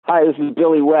Hi, this is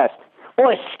Billy West.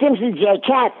 Or Stimpson J.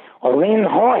 Cat. Or Lynn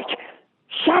Hort.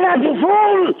 Shut up, you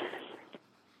fool!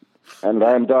 And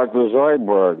I'm Dr.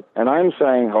 Zoidberg, and I'm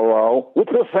saying hello with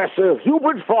Professor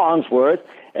Hubert Farnsworth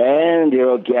and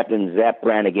your Captain Zap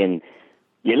Brannigan.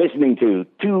 You're listening to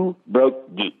Two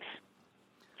Broke Geeks.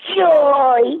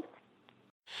 Joy!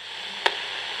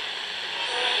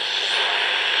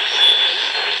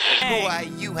 Boy,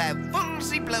 you have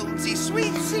fullsy, blowsy,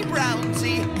 sweetsy,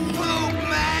 brownsy, poop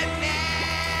madness!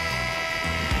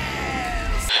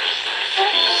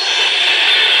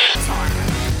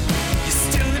 You're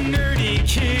still a nerdy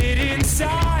kid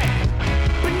inside,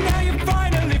 but now you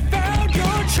finally found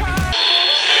your tribe.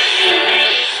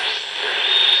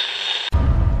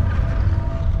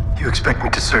 You expect me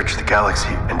to search the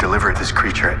galaxy and deliver this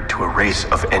creature to a race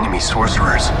of enemy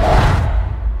sorcerers?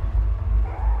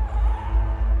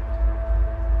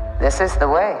 This is the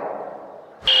way.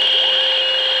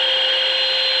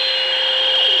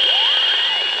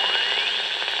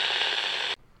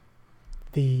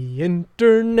 The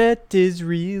internet is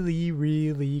really,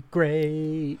 really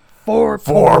great for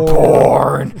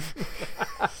porn.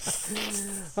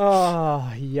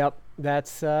 Oh, yep.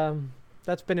 That's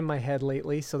been in my head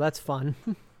lately, so that's fun.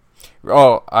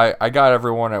 Oh, I got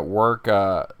everyone at work.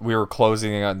 We were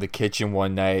closing on the kitchen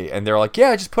one night, and they're like,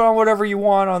 "Yeah, just put on whatever you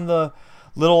want on the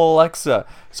little Alexa."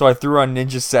 So I threw on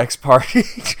Ninja Sex Party.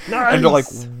 Nice. And they're like,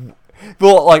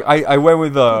 well, like I went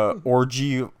with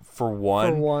Orgy for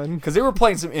one. Because they were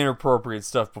playing some inappropriate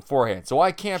stuff beforehand. So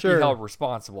I can't be held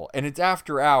responsible. And it's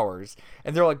after hours.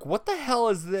 And they're like, "What the hell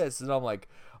is this?" And I'm like,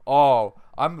 "Oh,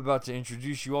 I'm about to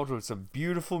introduce you all to some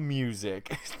beautiful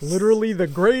music." Literally the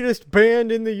greatest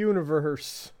band in the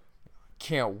universe.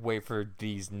 Can't wait for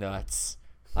these nuts.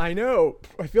 I know.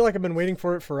 I feel like I've been waiting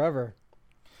for it forever.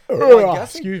 I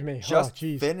guess excuse me. Just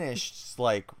finished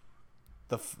like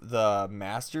the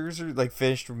masters, or like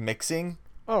finished mixing.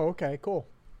 Oh, okay, cool.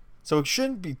 So it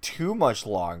shouldn't be too much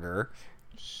longer.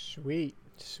 Sweet.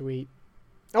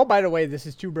 Oh, by the way, this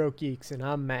is Two Broke Geeks, and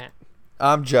I'm Matt.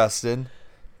 I'm Justin.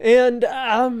 And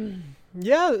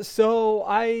yeah, so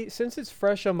since it's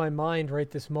fresh on my mind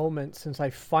right this moment, since I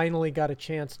finally got a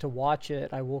chance to watch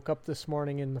it, I woke up this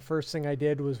morning and the first thing I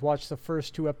did was watch the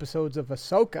first 2 episodes of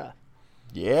Ahsoka.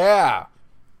 Yeah.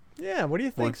 Yeah, what do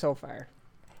you think so far?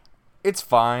 It's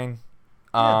fine.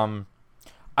 Yeah.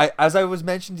 As I was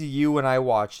mentioned to you when I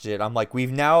watched it, I'm like,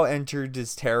 we've now entered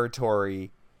this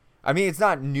territory. I mean, it's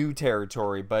not new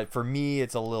territory, but for me,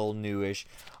 it's a little newish.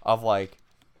 Of like,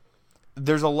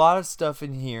 there's a lot of stuff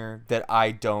in here that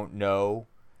I don't know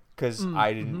because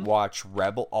I didn't watch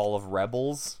all of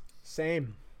Rebels.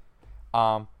 Same.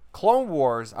 Clone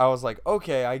Wars, I was like,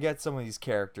 okay, I get some of these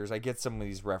characters, I get some of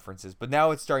these references, but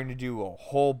now it's starting to do a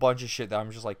whole bunch of shit that I'm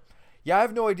just like, yeah, I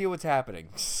have no idea what's happening.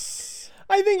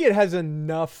 I think it has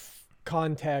enough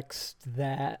context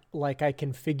that like I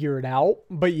can figure it out,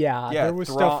 but yeah there was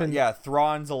stuff in... Yeah,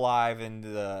 Thrawn's alive and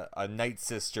a Night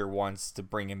Sister wants to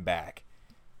bring him back.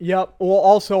 Yep. Well,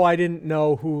 also, I didn't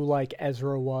know who, like,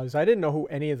 Ezra was. I didn't know who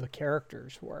any of the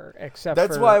characters were, except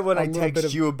That's for why when I text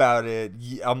text you about it,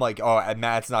 I'm like, oh,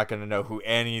 Matt's not going to know who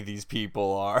any of these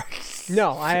people are.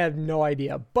 No, I have no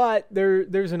idea. But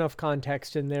there's enough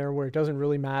context in there where it doesn't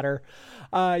really matter.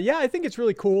 Yeah, I think it's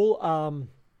really cool.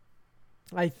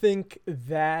 I think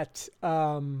that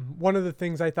one of the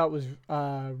things I thought was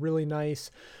really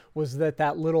nice was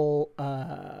that little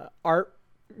art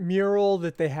mural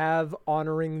that they have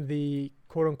honoring the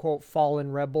quote-unquote fallen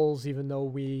rebels, even though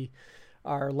we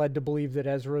are led to believe that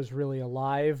Ezra is really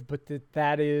alive, but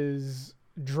that is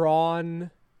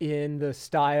drawn in the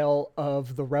style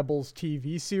of the Rebels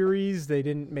TV series. They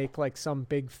didn't make like some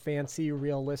big fancy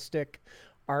realistic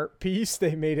art piece.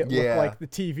 They made it look like the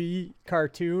TV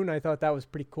cartoon. I thought that was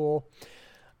pretty cool.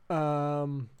 I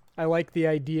like the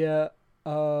idea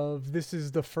of this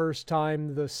is the first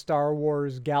time the Star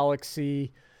Wars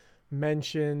galaxy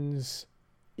mentions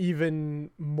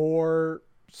even more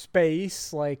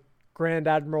space, like Grand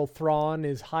Admiral Thrawn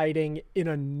is hiding in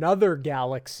another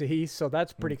galaxy, so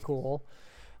that's pretty cool.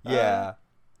 Yeah.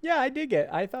 Yeah, I dig it.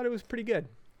 I thought it was pretty good.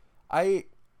 I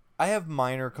have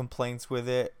minor complaints with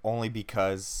it only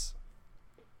because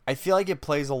I feel like it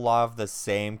plays a lot of the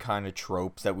same kind of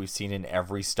tropes that we've seen in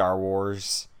every Star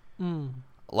Wars.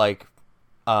 Like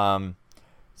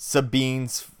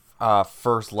Sabine's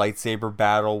first lightsaber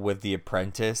battle with the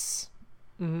apprentice.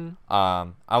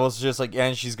 I was just like,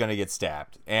 and she's gonna get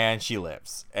stabbed, and she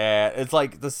lives, and it's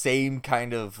like the same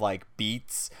kind of like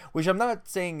beats, which I'm not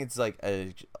saying it's like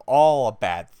all a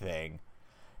bad thing.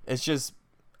 It's just,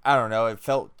 I don't know, it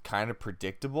felt kind of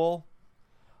predictable.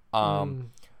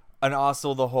 And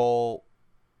also the whole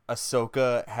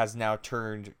Ahsoka has now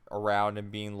turned around and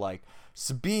being like,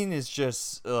 Sabine is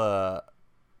just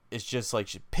like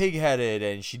she's pig-headed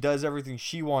and she does everything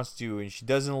she wants to and she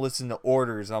doesn't listen to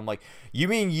orders. And I'm like, you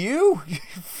mean you?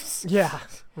 Yeah,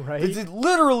 right. Is it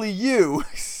literally you?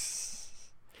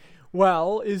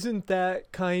 Well, isn't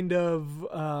that kind of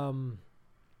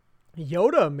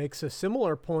Yoda makes a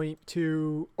similar point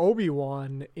to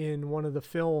Obi-Wan in one of the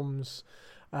films,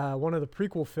 one of the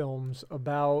prequel films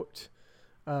about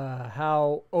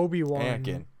how Obi-Wan.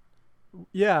 Anakin.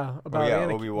 Yeah, about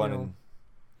Anakin, Obi-Wan. you know. And,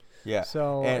 yeah.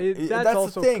 So and that's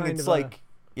also the thing. kind It's of like,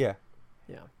 yeah.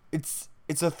 It's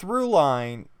a through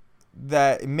line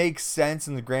that makes sense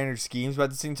in the grander schemes, but at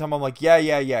the same time, I'm like,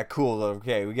 yeah, cool,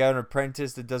 okay, we got an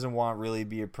apprentice that doesn't want really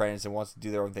be an apprentice and wants to do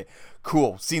their own thing.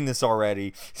 Cool, seen this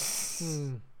already.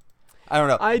 I don't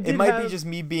know. It might be just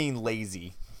me being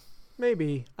lazy.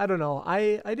 Maybe. I don't know.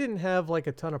 I didn't have like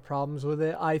a ton of problems with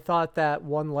it. I thought that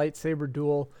one lightsaber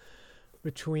duel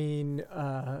between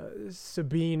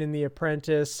Sabine and the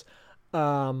apprentice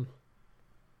was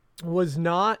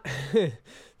not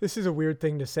this is a weird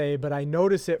thing to say, but I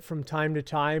notice it from time to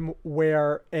time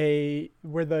where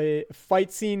the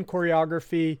fight scene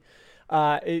choreography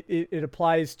it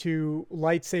applies to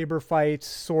lightsaber fights,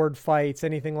 sword fights,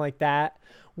 anything like that,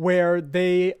 where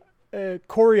they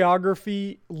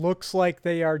choreography looks like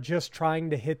they are just trying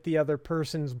to hit the other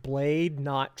person's blade,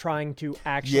 not trying to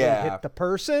actually hit the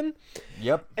person.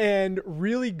 Yep. And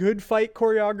really good fight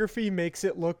choreography makes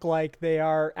it look like they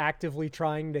are actively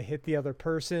trying to hit the other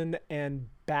person, and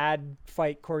bad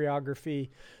fight choreography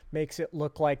makes it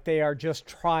look like they are just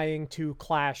trying to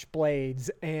clash blades.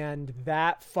 And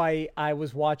that fight, I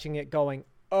was watching it going,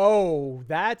 oh,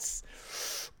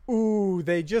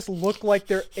 they just look like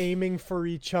they're aiming for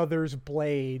each other's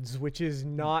blades, which is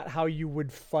not how you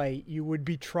would fight. You would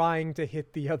be trying to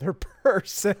hit the other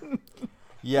person.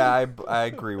 Yeah, I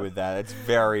agree with that. It's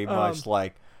very much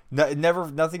like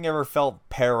nothing ever felt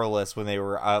perilous when they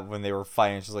were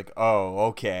fighting. It's just like, oh,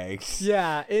 okay.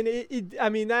 Yeah, and I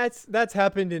mean that's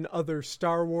happened in other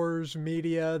Star Wars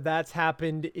media. That's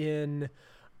happened in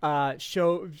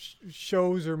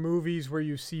shows or movies where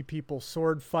you see people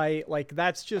sword fight. Like,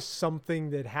 that's just something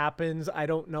that happens. I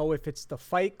don't know if it's the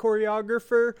fight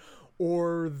choreographer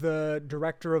or the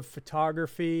director of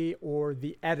photography or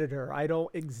the editor. I don't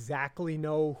exactly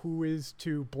know who is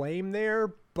to blame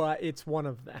there, but it's one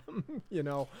of them, you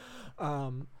know?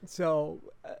 The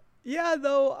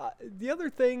other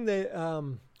thing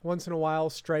that once in a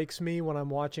while strikes me when I'm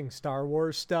watching Star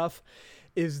Wars stuff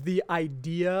is the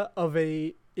idea of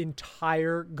a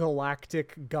entire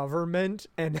galactic government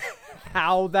and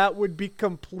how that would be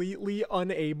completely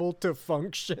unable to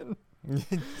function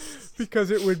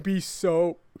because it would be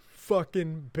so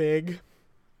fucking big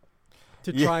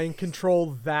to try and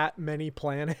control that many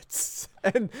planets.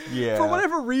 And for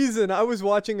whatever reason, I was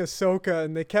watching Ahsoka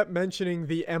and they kept mentioning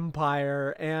the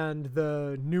Empire and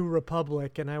the New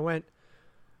Republic, and I went,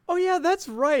 oh yeah, that's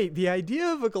right. The idea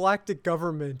of a galactic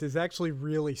government is actually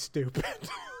really stupid.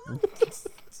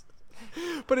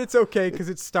 But it's okay because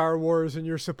it's Star Wars and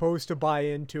you're supposed to buy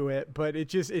into it. But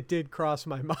it did cross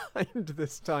my mind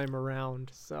this time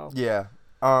around. So yeah,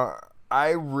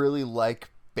 I really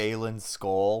like Baylan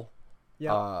Skoll.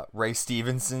 Yep. Ray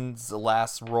Stevenson's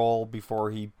last role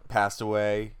before he passed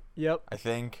away. Yep. I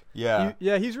think. Yeah.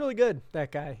 He's really good.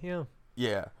 That guy. Yeah.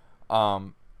 Yeah.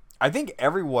 I think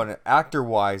everyone,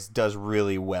 actor-wise, does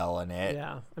really well in it.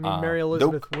 Yeah. I mean, Mary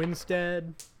Elizabeth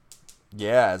Winstead.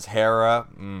 Yeah, as Hera.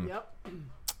 Yep.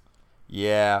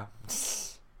 Yeah.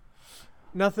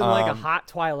 Nothing like a hot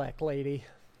Twi'lek lady.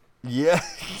 Yeah.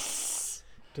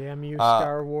 Damn you,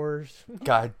 Star Wars.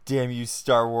 God damn you,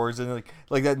 Star Wars. And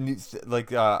like that new,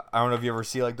 I don't know if you ever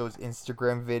see like those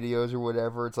Instagram videos or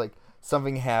whatever. It's like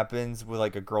something happens with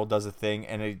like a girl does a thing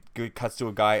and it cuts to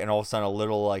a guy and all of a sudden a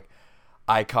little like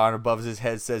icon above his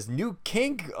head says new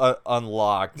kink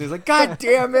unlocked. It's like, God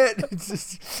damn it.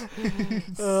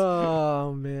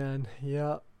 Oh man.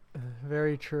 Yeah.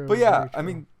 Very true. But yeah, I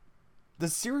mean, the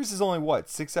series is only what,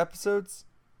 6 episodes?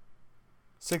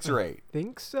 6 or 8? I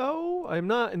think so. I'm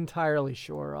not entirely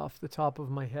sure off the top of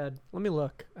my head. Let me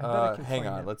look. I bet I can hang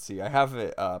find on, it. let's see. I have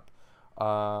it up.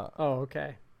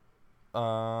 Okay.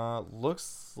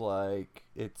 Looks like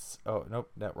it's nope,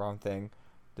 that wrong thing.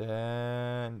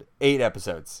 Then 8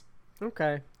 episodes.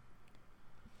 Okay.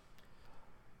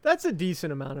 That's a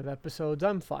decent amount of episodes.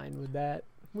 I'm fine with that.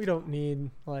 We don't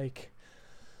need like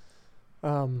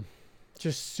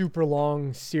just super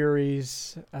long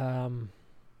series. Keep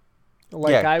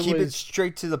it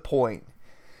straight to the point.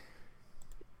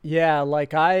 Yeah,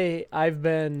 like I've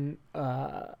been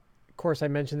course, I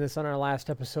mentioned this on our last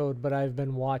episode, but I've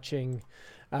been watching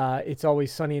It's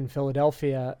Always Sunny in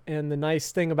Philadelphia. And the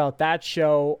nice thing about that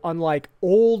show, unlike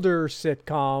older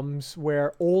sitcoms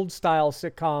where old-style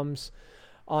sitcoms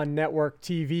on network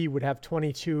TV would have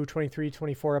 22, 23,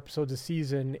 24 episodes a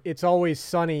season, It's Always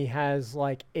Sunny has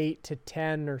like 8 to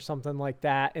 10 or something like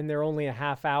that, and they're only a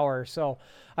half hour. So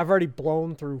I've already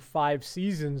blown through 5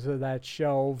 seasons of that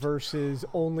show versus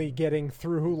only getting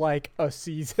through like a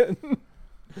season.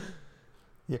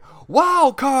 Yeah.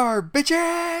 Wild card,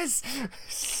 bitches!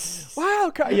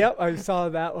 Wild card. Yep, I saw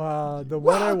that. The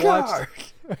one I Wild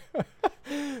watched.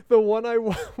 The one I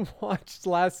watched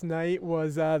last night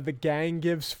was The Gang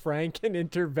Gives Frank an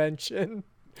Intervention.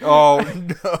 Oh,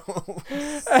 no.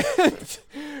 And,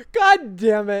 God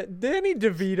damn it. Danny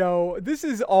DeVito, this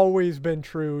has always been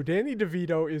true. Danny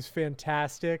DeVito is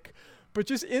fantastic. But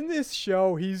just in this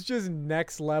show, he's just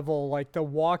next level. Like the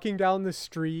walking down the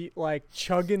street, like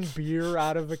chugging beer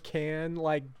out of a can,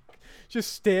 like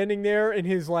just standing there in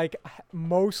his like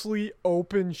mostly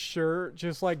open shirt,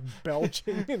 just like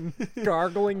belching and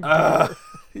gargling beer.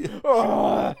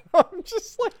 I'm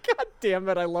just like, God damn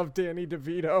it, I love Danny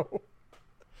DeVito.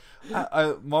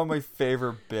 One of my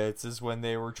favorite bits is when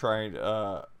they were trying.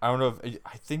 I don't know if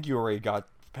I think you already got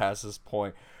past this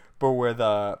point, but where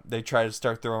they try to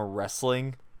start their own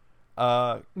wrestling.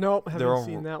 Nope, haven't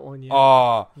seen that one yet.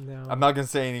 Oh, no. I'm not gonna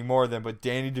say any more then. But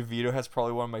Danny DeVito has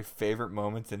probably one of my favorite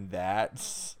moments in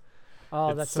that. Oh,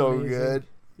 it's that's so amazing. good.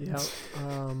 Yep.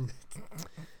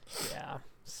 Yeah.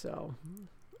 So,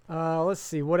 let's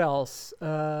see what else.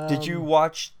 Did you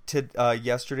watch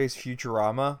yesterday's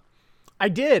Futurama? I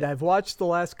did. I've watched the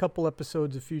last couple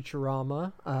episodes of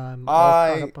Futurama. All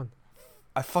caught up on.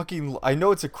 I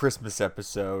know it's a Christmas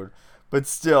episode, but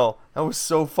still, that was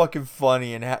so fucking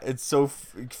funny, and it's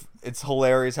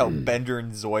hilarious how Bender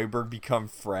and Zoidberg become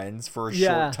friends for a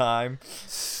short time.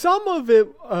 Some of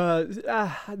it,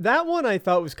 that one I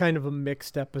thought was kind of a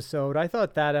mixed episode. I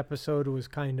thought that episode was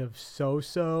kind of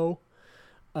so-so.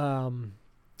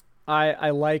 I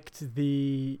liked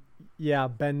the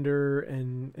Bender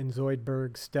and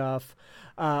Zoidberg stuff.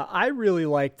 I really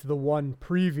liked the one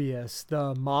previous,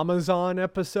 the Mamazon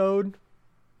episode,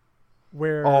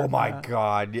 where oh my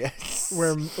god, yes,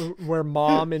 where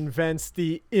Mom invents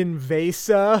the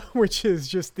Invasa, which is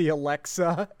just the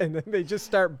Alexa, and then they just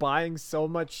start buying so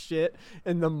much shit,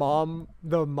 and the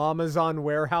Mamazon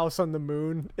warehouse on the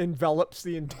moon envelops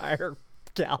the entire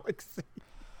galaxy.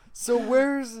 So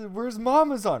where's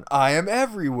Mamazon? I am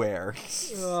everywhere.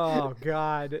 Oh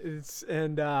god,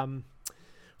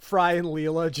 Fry and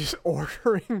Leela just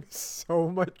ordering so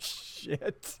much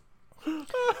shit.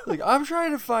 Like, I'm trying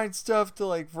to find stuff to,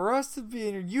 like, for us to be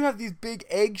in here. You have these big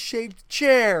egg-shaped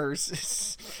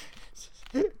chairs.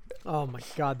 Oh my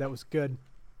god, that was good.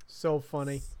 So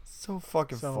funny. So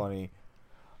fucking funny.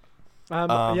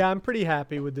 I'm pretty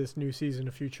happy with this new season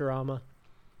of Futurama.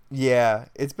 Yeah,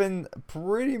 it's been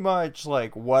pretty much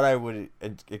like what I would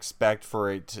expect for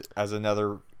it as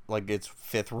another, like, its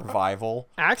 5th revival.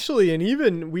 Actually,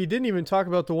 and we didn't even talk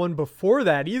about the one before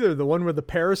that either, the one where the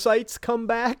parasites come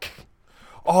back.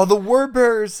 Oh, the worm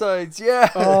parasites,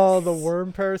 yeah. Oh, the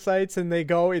worm parasites, and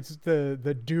it's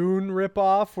the Dune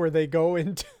ripoff where they go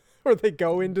into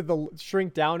the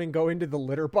shrink down and go into the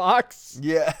litter box.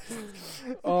 Yeah.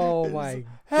 Oh my god.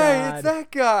 Hey, it's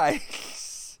that guy.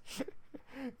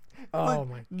 Oh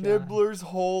my god. Nibbler's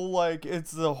whole, like,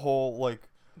 it's the whole like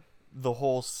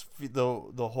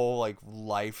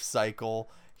life cycle.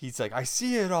 He's like, I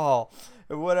see it all,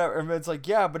 and whatever. And it's like,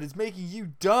 yeah, but it's making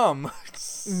you dumb.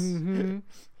 Mm-hmm.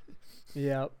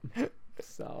 Yep.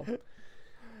 So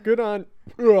good on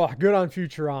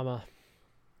Futurama.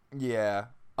 Yeah.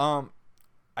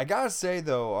 I gotta say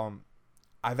though,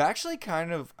 I've actually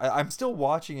I'm still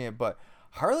watching it, but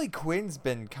Harley Quinn's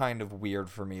been kind of weird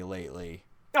for me lately.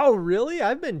 Oh, really?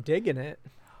 I've been digging it.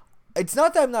 It's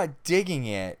not that I'm not digging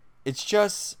it. It's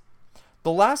just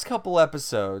the last couple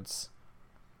episodes,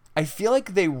 I feel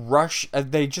like they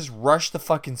just rush the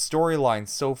fucking storyline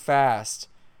so fast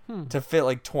to fit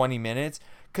like 20 minutes.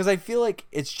 Because I feel like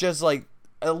it's just like,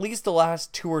 at least the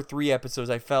last 2 or 3 episodes,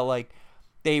 I felt like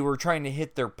they were trying to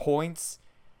hit their points.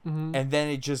 Mm-hmm. And then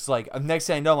it just like, next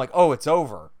thing I know, I'm like, oh, it's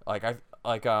over. Like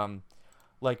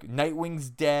Nightwing's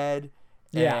dead.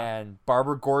 Yeah. And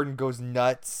Barbara Gordon goes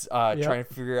nuts trying to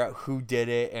figure out who did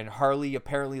it, and Harley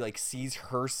apparently like sees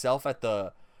herself at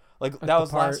the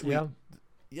last week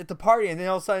at the party, and then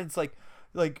all of a sudden it's like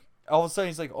all of a sudden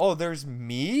it's like, oh, there's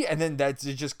me, and then it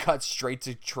just cuts straight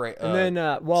to and then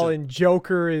and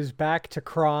Joker is back to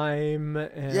crime,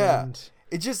 and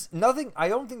It just nothing. I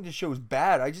don't think the show's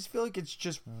bad. I just feel like it's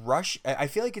just rush. I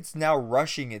feel like it's now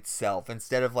rushing itself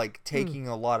instead of like taking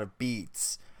a lot of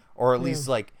beats, or at least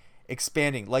like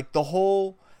expanding. Like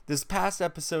this past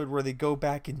episode where they go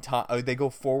back in time, they go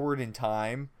forward in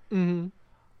time. Mm-hmm.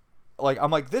 Like I'm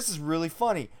like, this is really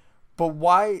funny, but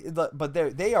why? But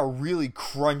they are really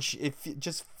crunch. It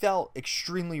just felt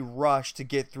extremely rushed to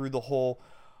get through the whole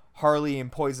Harley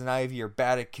and Poison Ivy are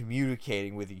bad at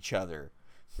communicating with each other.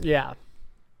 Yeah.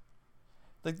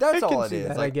 Like that's all it is.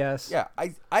 That, like, I guess. Yeah,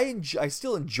 I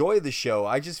still enjoy the show.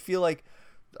 I just feel like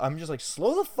I'm just like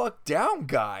slow the fuck down,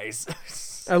 guys.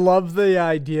 I love the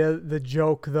idea, the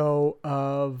joke though,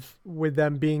 of with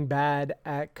them being bad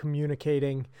at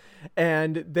communicating,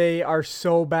 and they are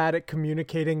so bad at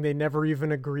communicating they never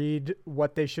even agreed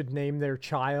what they should name their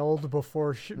child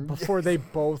before they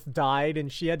both died,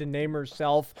 and she had to name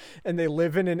herself. And they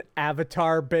live in an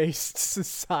Avatar-based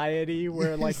society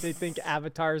where like they think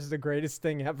Avatar is the greatest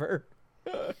thing ever.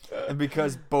 And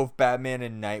because both Batman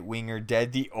and Nightwing are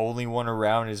dead, the only one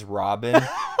around is Robin.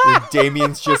 And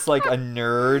Damien's just like a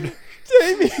nerd.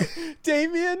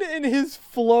 Damien in his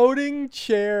floating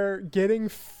chair getting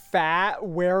fat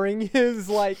wearing his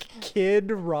like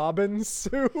kid Robin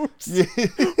suit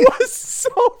was so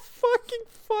fucking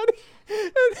funny.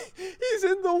 And he's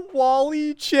in the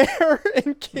Wall-E chair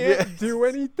and can't do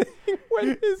anything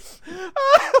when his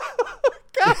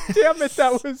God damn it,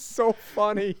 that was so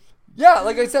funny. Yeah,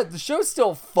 like I said, the show's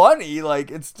still funny.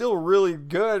 Like, it's still really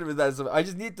good with that stuff. I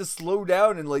just need to slow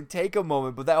down and, like, take a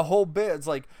moment. But that whole bit, it's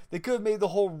like, they could have made the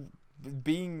whole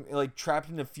being, like, trapped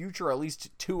in the future at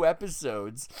least 2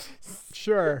 episodes.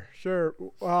 Sure.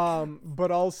 But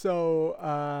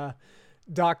also,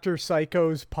 Dr.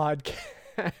 Psycho's podcast.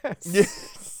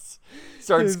 Yes.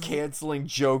 Starts canceling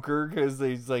Joker because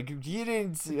he's like, he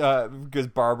didn't, because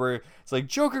Barbara, it's like,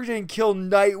 Joker didn't kill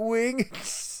Nightwing.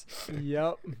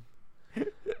 Yep.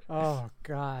 Oh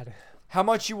God. How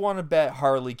much you want to bet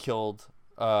Harley killed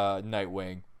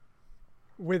Nightwing?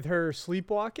 With her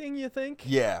sleepwalking, you think?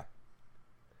 Yeah.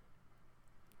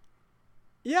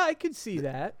 Yeah, I could see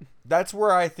that. That's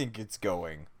where I think it's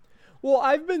going. Well,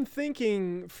 I've been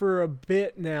thinking for a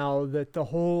bit now that the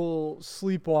whole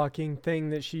sleepwalking thing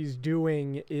that she's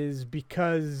doing is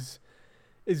because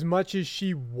as much as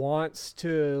she wants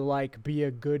to like be a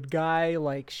good guy,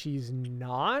 like she's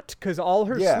not, because all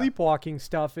her sleepwalking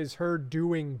stuff is her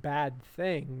doing bad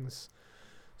things.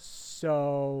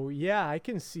 So yeah, I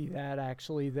can see that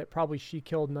actually, that probably she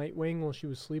killed Nightwing while she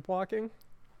was sleepwalking.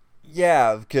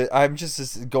 Yeah, because I'm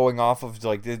just going off of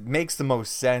like, it makes the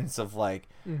most sense of like,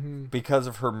 because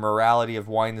of her morality of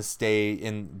wanting to stay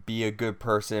and be a good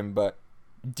person, but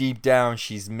deep down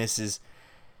she's misses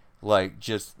like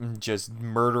just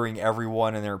murdering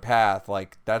everyone in their path.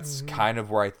 Like that's kind of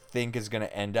where I think is going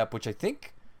to end up, which I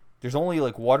think there's only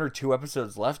like 1 or 2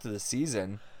 episodes left of the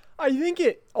season. I think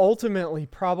it ultimately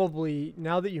probably,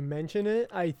 now that you mention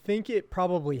it, I think it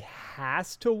probably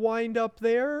has to wind up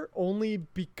there only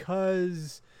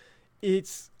because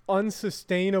it's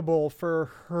unsustainable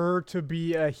for her to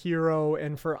be a hero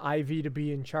and for Ivy to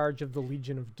be in charge of the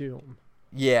Legion of Doom.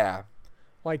 Yeah.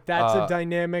 Like that's a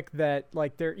dynamic that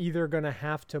like they're either going to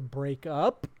have to break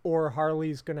up or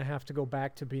Harley's going to have to go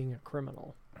back to being a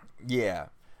criminal. Yeah.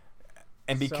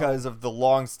 And because of the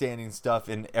long-standing stuff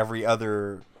in every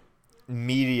other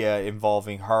media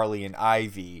involving Harley and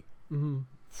Ivy,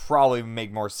 probably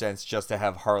make more sense just to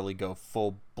have Harley go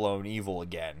full-blown evil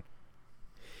again.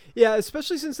 Yeah,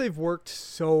 especially since they've worked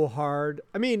so hard.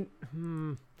 I mean,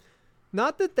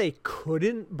 not that they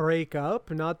couldn't break up,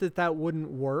 not that that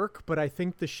wouldn't work, but I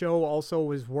think the show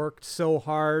also has worked so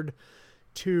hard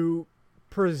to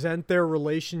present their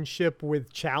relationship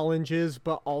with challenges,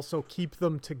 but also keep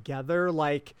them together.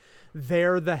 Like,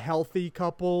 they're the healthy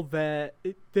couple that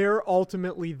they're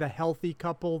ultimately the healthy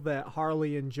couple that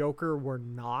Harley and Joker were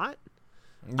not.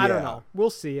 I don't know. We'll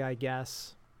see, I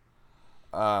guess.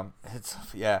 But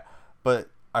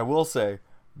I will say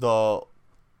the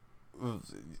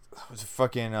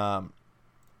fucking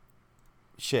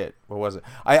shit. What was it?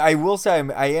 I will say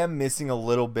I am missing a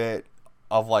little bit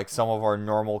of like some of our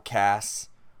normal casts.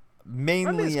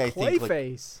 Mainly, I think.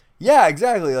 Clayface. Yeah,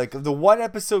 exactly. Like the one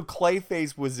episode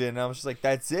Clayface was in, I was just like,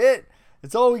 that's it.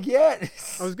 That's all we get.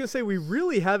 I was gonna say we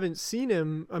really haven't seen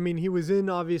him. I mean, he was in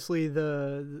obviously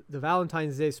the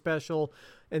Valentine's Day special,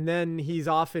 and then he's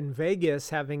off in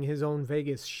Vegas having his own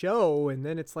Vegas show, and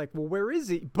then it's like, well, where is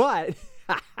he? But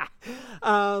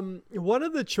one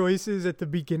of the choices at the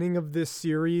beginning of this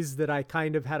series that I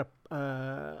kind of had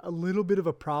a little bit of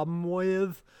a problem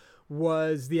with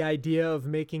was the idea of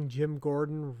making Jim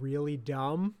Gordon really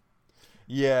dumb.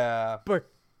 Yeah. But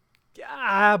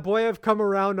Boy, I've come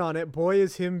around on it. Boy,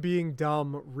 is him being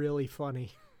dumb really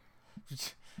funny.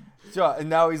 So, and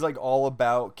now he's like all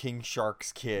about King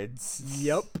Shark's kids.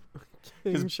 Yep.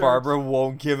 Because Barbara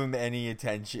won't give him any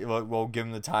attention, won't give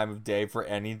him the time of day for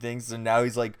anything. So now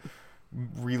he's like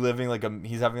reliving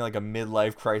he's having like a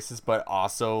midlife crisis, but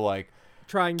also like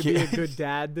trying to be a good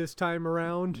dad this time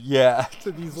around. Yeah.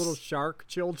 To these little shark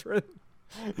children.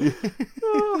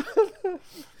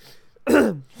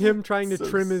 Him trying to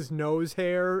trim his nose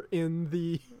hair in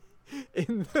the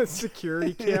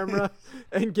security camera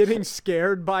and getting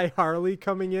scared by Harley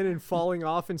coming in and falling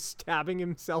off and stabbing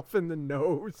himself in the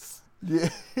nose. Yeah.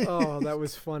 Oh, that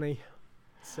was funny.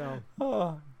 So,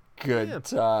 good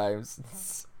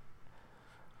times.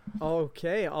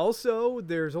 Okay, also,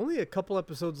 there's only a couple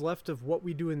episodes left of What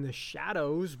We Do in the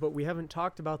Shadows, but we haven't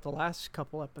talked about the last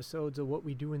couple episodes of What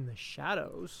We Do in the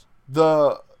Shadows.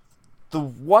 The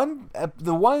one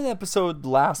episode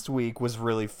last week was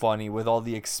really funny with all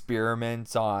the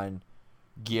experiments on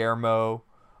Guillermo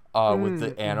with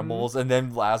the animals, and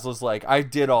then Laszlo's like, I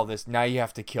did all this, now you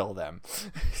have to kill them.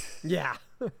 Yeah.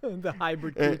 The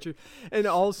hybrid creature. And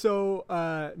also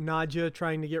Nadia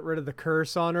trying to get rid of the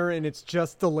curse on her, and it's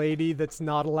just the lady that's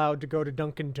not allowed to go to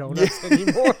Dunkin' Donuts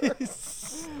anymore.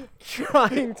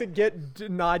 Trying to get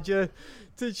Nadia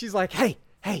to, she's like, hey,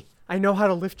 I know how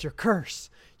to lift your curse.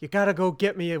 You gotta go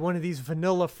get me one of these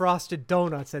vanilla frosted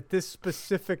donuts at this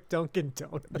specific Dunkin'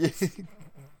 Donuts.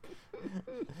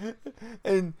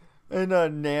 And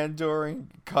Nandor and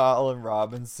Colin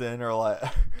Robinson are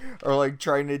like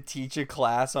trying to teach a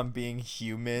class on being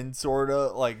human, sort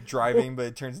of like driving, but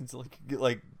it turns into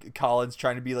like Colin's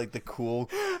trying to be like the cool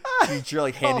teacher,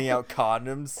 like handing out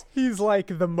condoms. He's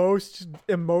like the most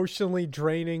emotionally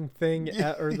draining thing,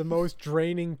 or the most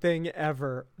draining thing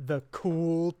ever. The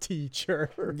cool teacher.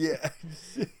 Yeah.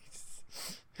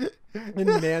 And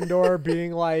Nandor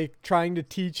being like trying to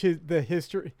teach the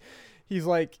history. He's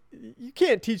like, you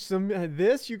can't teach them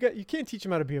this. You can't teach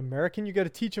them how to be American. You got to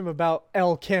teach them about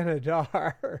El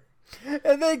Canadar.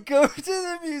 And they go to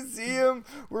the museum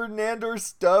where Nandor's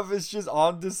stuff is just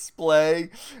on display,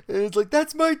 and it's like,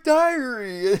 that's my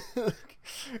diary.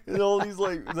 And all these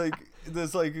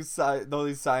all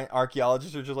these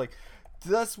archaeologists are just like,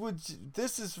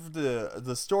 this is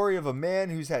the story of a man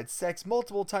who's had sex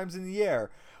multiple times in the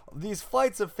air. These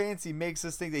flights of fancy makes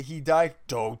us think that he died.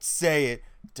 Don't say it.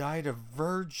 Died a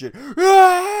virgin.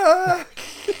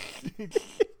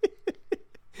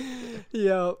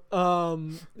 Yeah.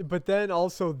 But then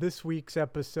also this week's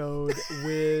episode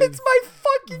with it's my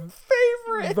fucking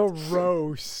favorite. The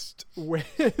roast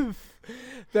with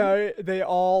they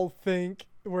all think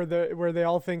where they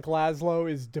all think Laszlo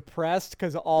is depressed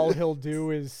because all he'll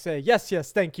do is say yes,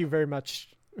 thank you very much.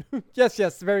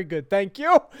 Yes, very good, thank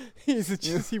you. He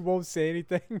won't say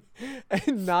anything.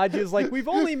 And Nadia's like, we've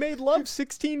only made love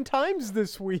 16 times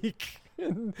this week.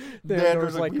 And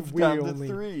Nandor's like, we've gone to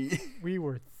 3. We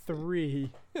were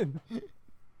 3.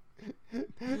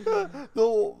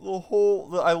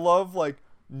 I love like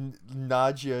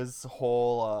Nadia's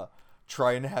whole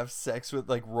trying to have sex with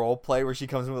like role play where she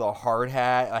comes in with a hard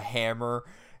hat, a hammer,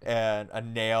 and a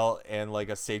nail, and like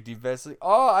a safety vest. Like,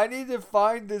 oh, I need to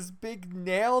find this big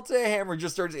nail to hammer.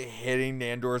 Just starts hitting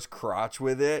Nandor's crotch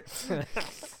with it.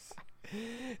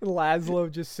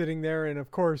 Laszlo just sitting there, and of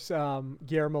course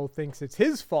Guillermo thinks it's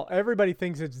his fault. Everybody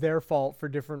thinks it's their fault for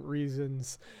different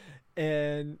reasons,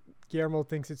 and Guillermo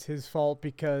thinks it's his fault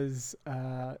because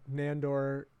because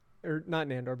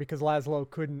Laszlo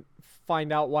couldn't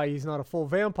find out why he's not a full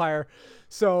vampire.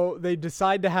 So they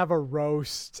decide to have a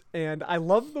roast, and I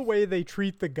love the way they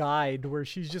treat the guide, where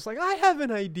she's just like, I have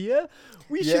an idea.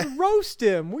 We should roast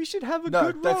him. We should have a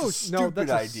good roast.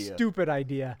 That's a stupid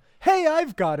idea. Hey,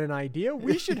 I've got an idea.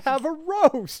 We should have a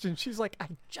roast. And she's like, I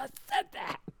just said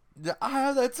that.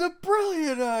 That's a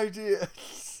brilliant idea.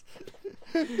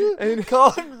 And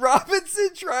Colin Robinson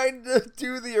trying to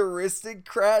do the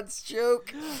aristocrats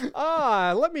joke.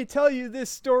 Let me tell you this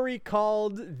story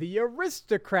called The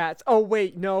Aristocrats. Oh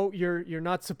wait, no, you're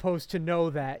not supposed to know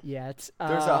that yet.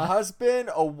 There's a husband,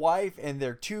 a wife, and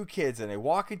their 2 kids, and they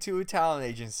walk into a talent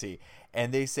agency,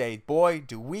 and they say, "Boy,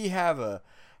 do we have an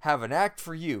act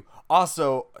for you."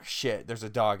 Also, shit, there's a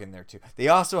dog in there too. They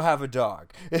also have a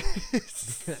dog.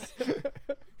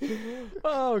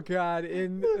 Oh God!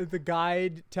 In the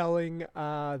guide telling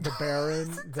the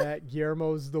Baron that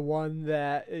Guillermo's the one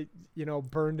that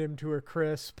burned him to a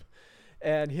crisp,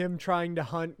 and him trying to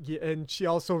hunt, and she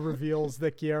also reveals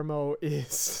that Guillermo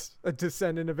is a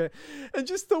descendant of it, and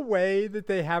just the way that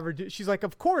they have her she's like,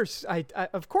 of course I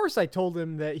told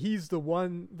him that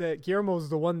Guillermo's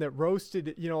the one that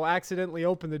roasted, accidentally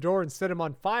opened the door and set him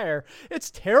on fire.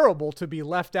 It's terrible to be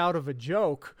left out of a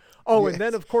joke. Oh, yes. And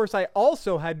then of course I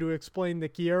also had to explain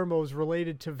that Guillermo's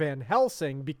related to Van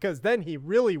Helsing, because then he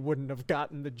really wouldn't have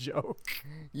gotten the joke.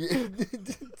 Yeah.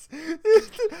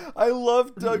 I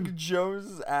love Doug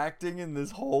Jones' acting in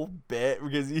this whole bit,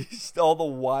 because he's all the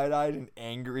wide-eyed and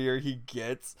angrier he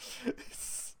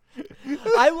gets.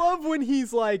 I love when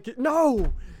he's like,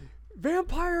 no,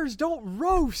 vampires don't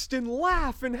roast and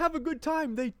laugh and have a good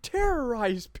time. They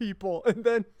terrorize people. And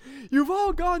then you've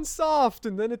all gone soft.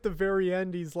 And then at the very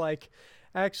end, he's like,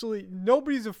 actually,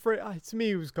 nobody's afraid. It's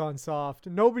me who's gone soft.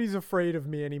 Nobody's afraid of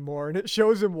me anymore. And it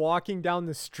shows him walking down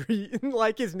the street, and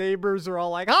like his neighbors are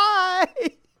all like, hi.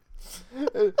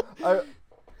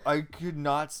 I could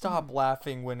not stop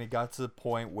laughing when it got to the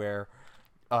point where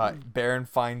Baron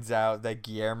finds out that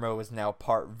Guillermo is now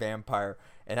part vampire.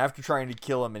 And after trying to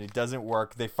kill him and it doesn't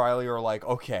work, they finally are like,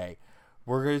 okay,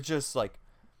 we're going to just like,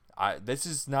 this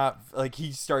is not like,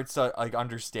 he starts like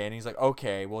understanding. He's like,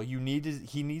 okay, well, he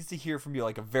needs to hear from you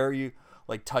like a very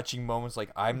like touching moments.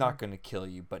 Like, I'm not going to kill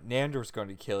you, but Nandor's going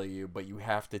to kill you, but you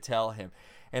have to tell him.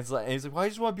 And he's like, well, I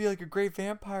just want to be like a great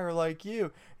vampire like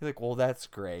you. He's like, well, that's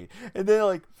great. And then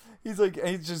like, he's like, and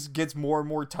it just gets more and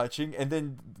more touching. And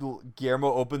then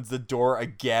Guillermo opens the door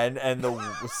again, and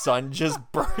the sun just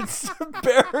burns the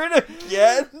Baron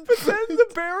again. But then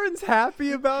the Baron's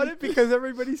happy about it because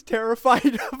everybody's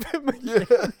terrified of him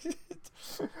again.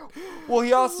 Yeah. Well,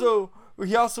 he also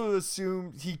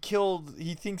assumed he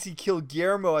thinks he killed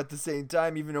Guillermo at the same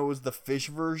time, even though it was the fish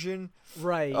version.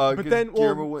 Right. But then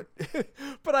Guillermo went.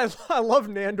 But I love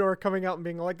Nandor coming out and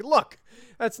being like, look,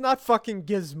 that's not fucking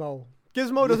Gizmo.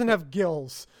 Gizmo doesn't have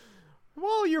gills.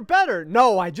 Well, you're better.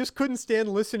 No, I just couldn't stand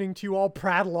listening to you all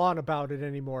prattle on about it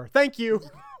anymore. Thank you.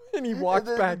 And he walks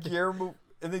back.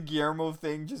 And the Guillermo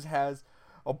thing just has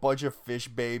a bunch of fish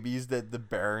babies that the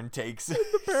Baron takes. And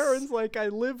the Baron's like, I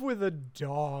live with a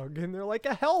dog. And they're like,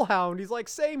 a hellhound. He's like,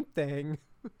 same thing.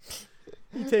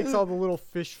 He takes all the little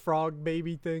fish frog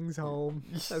baby things home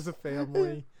as a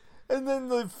family. And then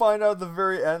they find out at the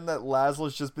very end that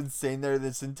Laszlo's just been sitting there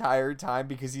this entire time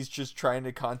because he's just trying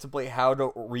to contemplate how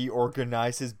to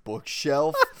reorganize his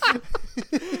bookshelf.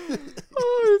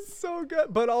 Oh, it's so good.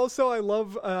 But also I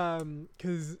love,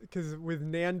 because with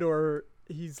Nandor,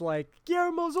 he's like,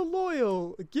 Guillermo's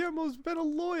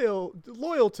been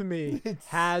loyal to me.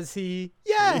 Has he?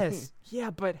 Yes. Yeah,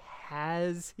 but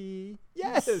has he?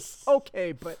 Yes.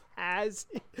 Okay, but has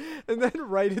he? And then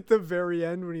right at the very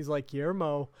end when he's like,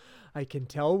 Guillermo, I can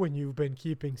tell when you've been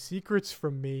keeping secrets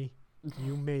from me.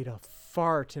 You made a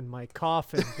fart in my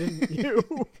coffin, didn't you?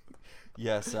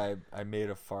 Yes, I made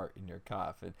a fart in your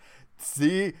coffin.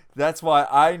 See, that's why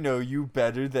I know you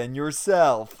better than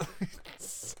yourself.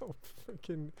 So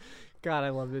freaking God, I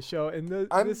love this show. And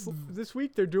this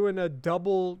week they're doing a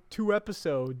double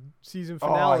 2-episode season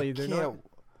finale.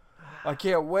 I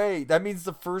can't wait. That means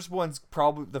the first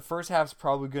half's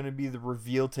probably going to be the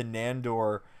reveal to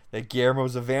Nandor that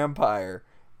Guillermo's a vampire.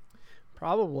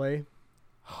 Probably.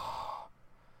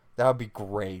 That would be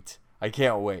great. I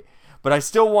can't wait. But I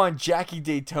still want Jackie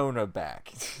Daytona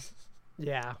back.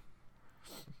 Yeah.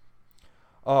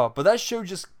 But that show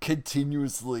just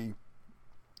continuously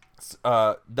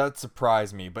that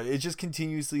surprised me, but it just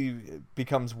continuously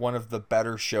becomes one of the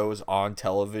better shows on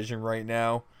television right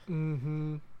now.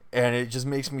 Mm-hmm. And it just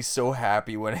makes me so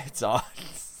happy when it's on.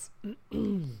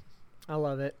 I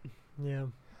love it. Yeah.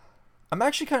 I'm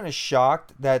actually kind of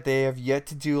shocked that they have yet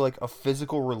to do like a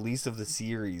physical release of the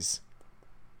series.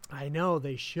 I know,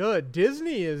 they should.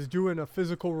 Disney is doing a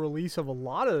physical release of a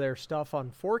lot of their stuff on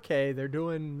 4K. They're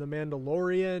doing The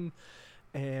Mandalorian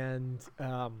and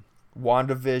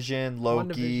WandaVision,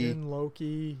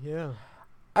 Loki, yeah.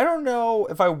 I don't know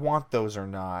if I want those or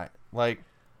not. Like,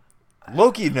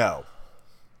 Loki, no.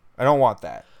 I don't want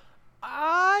that.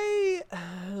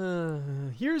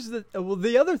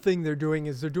 The other thing they're doing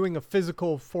is they're doing a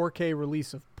physical 4K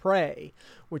release of Prey,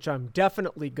 which I'm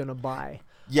definitely going to buy.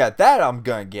 Yeah, that I'm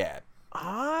going to get.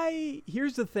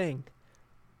 Here's the thing.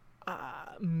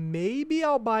 Maybe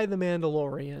I'll buy The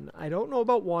Mandalorian. I don't know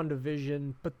about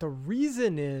WandaVision, but the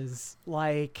reason is,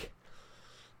 like,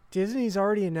 Disney's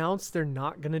already announced they're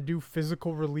not going to do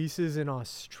physical releases in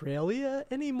Australia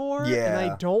anymore. Yeah.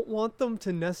 And I don't want them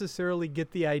to necessarily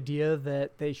get the idea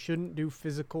that they shouldn't do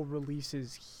physical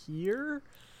releases here.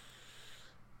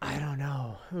 I don't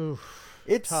know. Oof.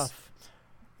 It's tough.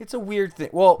 It's a weird thing.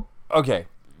 Well, okay.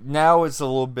 now it's a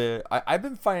little bit. I've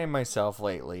been finding myself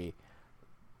lately.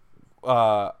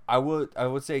 I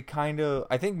would say kind of.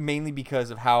 I think mainly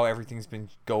because of how everything's been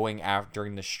going after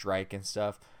during the strike and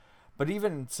stuff. But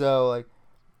even so, like,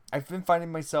 I've been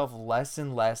finding myself less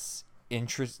and less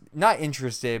not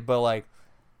interested, but like,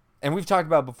 and we've talked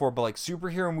about it before, but like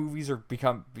superhero movies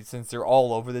since they're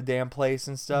all over the damn place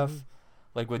and stuff,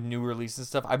 like with new releases and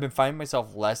stuff, I've been finding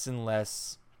myself less and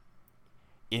less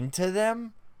into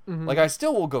them. Like, I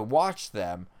still will go watch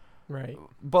them. Right.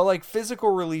 But like physical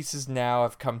releases now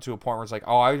have come to a point where it's like,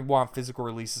 oh, I want physical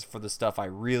releases for the stuff I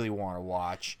really want to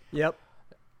watch. Yep.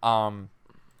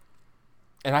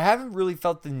 And I haven't really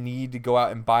felt the need to go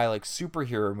out and buy like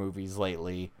superhero movies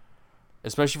lately,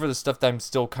 especially for the stuff that I'm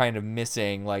still kind of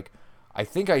missing. Like, I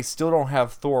think I still don't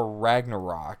have Thor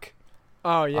Ragnarok.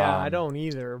 Oh yeah, I don't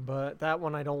either, but that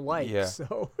one I don't like. Yeah.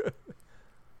 So.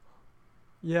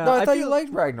 Yeah. No, I thought you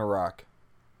liked Ragnarok.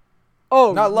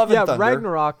 Oh, not Love and Thunder.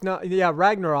 Ragnarok.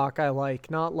 Ragnarok I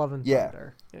like, not Love and Yeah.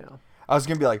 Thunder. Yeah. I was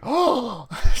gonna be like, oh.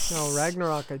 No,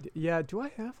 Ragnarok. Do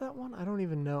I have that one? I don't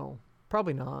even know.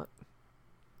 Probably not.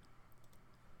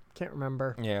 Can't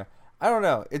remember. Yeah, I don't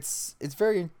know. It's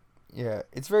very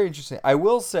interesting. I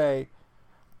will say,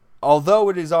 although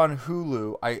it is on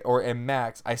Hulu and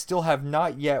Max, I still have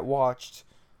not yet watched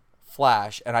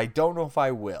Flash, and I don't know if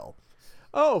I will.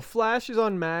 Oh, Flash is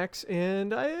on Max,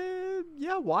 and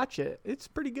watch it. It's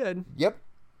pretty good. Yep.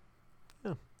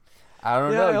 Yeah. I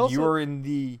don't know. You're in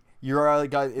the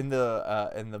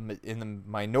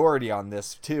minority on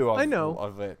this too. I know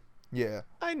of it. Yeah.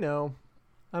 I know.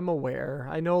 I'm aware.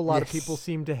 I know a lot of people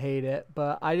seem to hate it,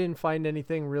 but I didn't find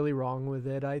anything really wrong with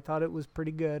it. I thought it was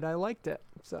pretty good. I liked it.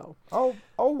 So I'll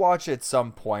watch it at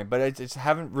some point, but I just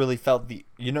haven't really felt the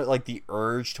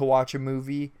urge to watch a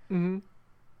movie. Mm-hmm.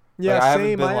 Yeah, like, I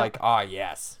same. haven't been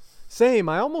yes. Same.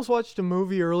 I almost watched a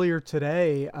movie earlier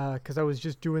today because I was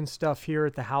just doing stuff here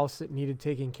at the house that needed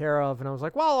taking care of, and I was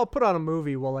like, well, I'll put on a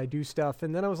movie while I do stuff,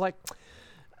 and then I was like,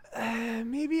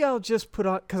 maybe I'll just put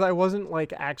on, because I wasn't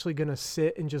like actually gonna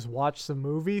sit and just watch the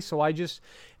movie, so I just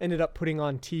ended up putting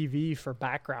on TV for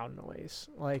background noise.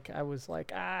 Like, I was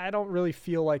like, I don't really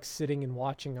feel like sitting and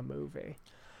watching a movie.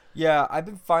 Yeah, I've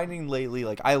been finding lately,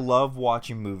 like, I love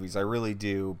watching movies, I really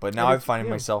do, but now I'm finding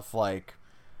myself like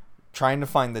trying to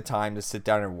find the time to sit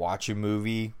down and watch a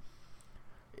movie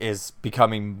is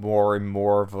becoming more and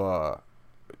more of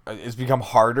it's become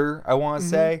harder, I want to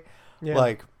say. Yeah.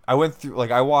 Like, I went through,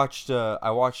 like, I watched a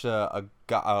Godzilla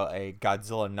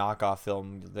knockoff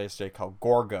film yesterday called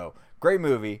Gorgo. Great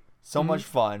movie, so much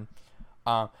fun.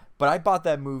 But I bought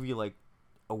that movie like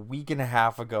a week and a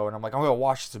half ago, and I'm like, I'm gonna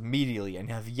watch this immediately, and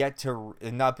have yet to.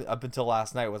 And not up until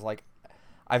last night was like,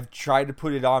 I've tried to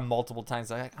put it on multiple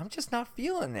times. I'm just not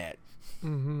feeling it.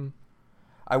 Mm-hmm.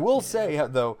 I will say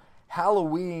though,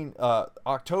 Halloween,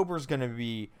 October's gonna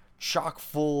be chock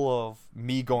full of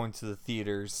me going to the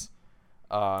theaters.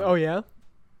 Oh yeah.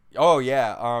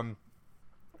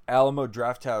 Alamo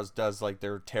Drafthouse does like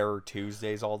their Terror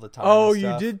Tuesdays all the time. Oh,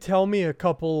 you did tell me a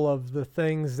couple of the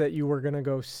things that you were gonna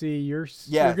go see. You're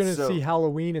gonna see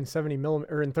Halloween in 70mm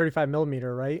or in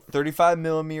 35mm, right?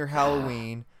 35mm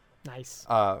Halloween. Nice.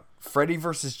 Freddy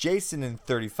versus Jason in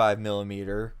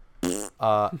 35mm.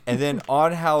 And then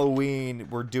on Halloween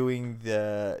we're doing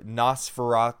the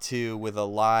Nosferatu with a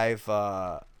live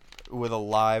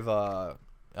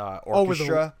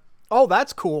orchestra. Oh,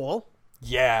 that's cool.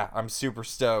 Yeah, I'm super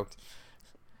stoked.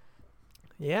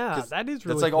 Yeah, that is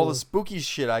really That's like cool. all the spooky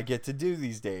shit I get to do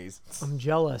these days. I'm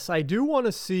jealous. I do want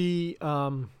to see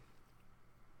I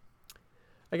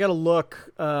gotta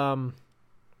look.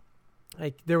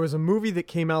 Like, there was a movie that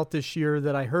came out this year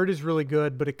that I heard is really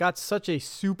good, but it got such a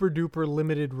super duper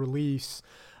limited release.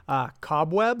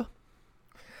 Cobweb.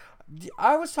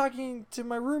 I was talking to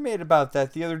my roommate about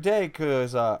that the other day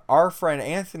because our friend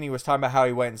Anthony was talking about how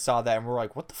he went and saw that, and we're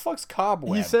like, what the fuck's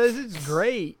Cobweb? He says it's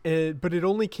great, but it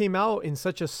only came out in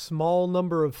such a small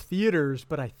number of theaters,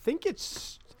 but I think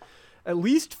it's at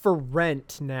least for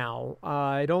rent now.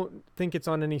 I don't think it's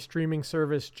on any streaming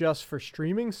service just for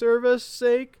streaming service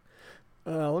sake.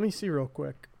 Let me see real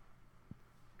quick.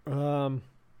 Yeah,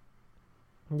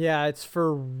 it's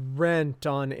for rent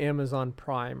on Amazon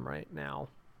Prime right now.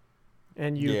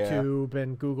 And YouTube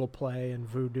and Google Play and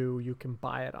Vudu. You can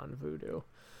buy it on Vudu.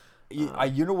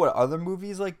 You know what other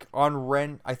movies like on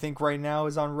rent I think right now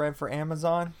is on rent for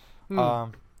Amazon?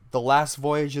 The Last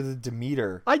Voyage of the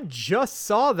Demeter. I just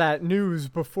saw that news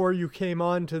before you came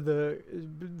on to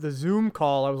the Zoom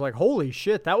call. I was like, holy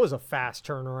shit, that was a fast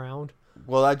turnaround.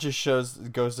 Well, that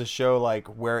just goes to show like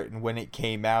where and when it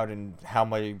came out and how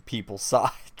many people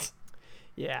saw it.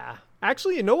 Yeah.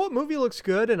 Actually, you know what movie looks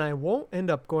good, and I won't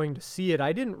end up going to see it.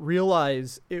 I didn't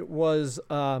realize it was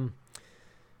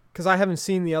because I haven't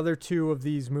seen the other two of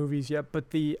these movies yet.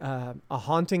 But the A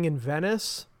Haunting in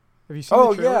Venice. Have you seen?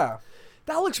 Oh, the trailer? yeah.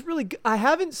 That looks really good. I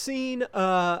haven't seen,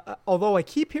 although I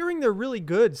keep hearing they're really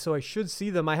good, so I should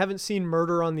see them. I haven't seen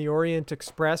Murder on the Orient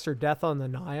Express or Death on the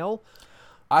Nile.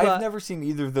 I've never seen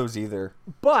either of those either.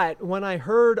 But when I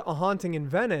heard A Haunting in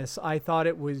Venice, I thought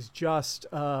it was just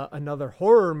another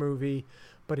horror movie,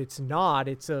 but it's not.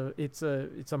 It's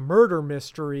a murder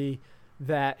mystery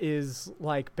that is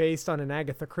like based on an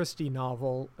Agatha Christie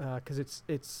novel, because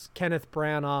it's Kenneth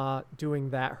Branagh doing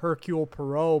that Hercule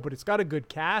Poirot, but it's got a good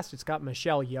cast. It's got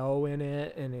Michelle Yeoh in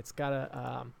it, and it's got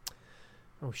a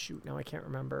oh shoot, now I can't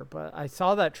remember. But I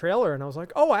saw that trailer and I was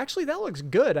like, oh, actually that looks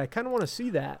good. I kind of want to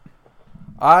see that.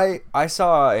 I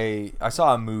saw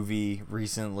a movie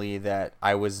recently that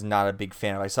I was not a big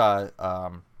fan of. I saw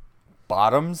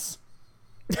Bottoms.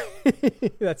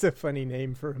 That's a funny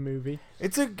name for a movie.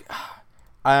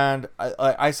 And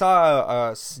I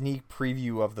saw a sneak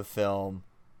preview of the film,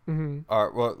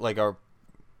 or well, like a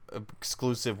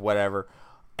exclusive whatever,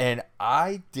 and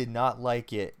I did not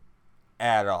like it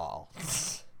at all.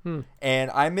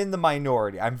 And I'm in the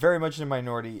minority. I'm very much in the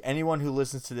minority. Anyone who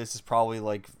listens to this is probably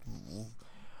like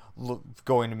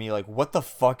going to me like, "What the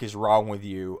fuck is wrong with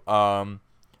you?" I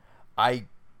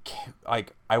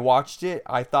watched it.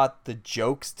 I thought the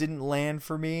jokes didn't land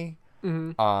for me.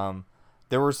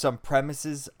 There were some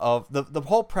premises of the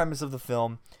whole premise of the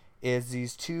film is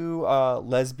these two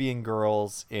lesbian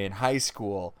girls in high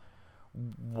school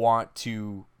want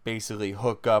to basically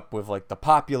hook up with like the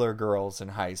popular girls in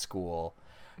high school.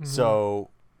 So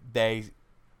they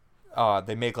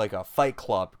make like a Fight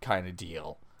Club kind of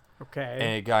deal. Okay.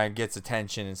 And it kind of gets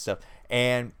attention and stuff.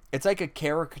 And it's like a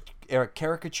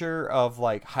caricature of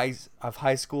like high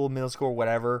school, middle school,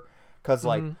 whatever. Because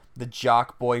like the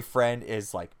jock boyfriend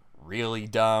is like really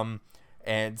dumb,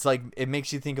 and it's like it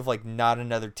makes you think of like Not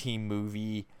Another Teen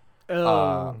Movie.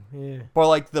 Yeah. Or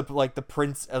like the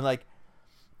prince and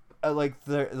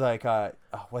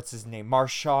what's his name?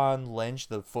 Marshawn Lynch,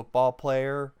 the football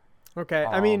player. Okay.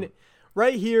 I mean,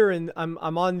 right here, and I'm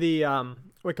on the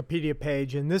Wikipedia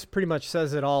page, and this pretty much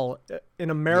says it all. An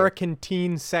American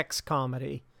teen sex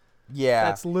comedy. Yeah.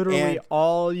 That's literally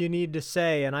all you need to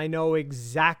say, and I know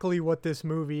exactly what this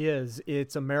movie is.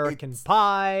 It's American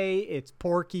Pie, it's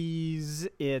Porky's,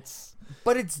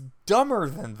 But it's dumber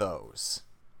than those,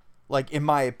 like, in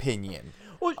my opinion.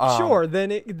 Well, sure.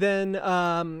 Then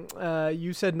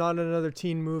you said Not Another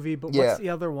Teen Movie, but what's the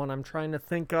other one I'm trying to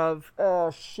think of?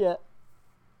 Oh, shit.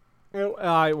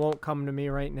 It won't come to me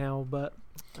right now, but...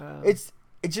 I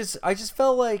just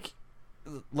felt like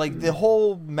the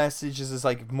whole message is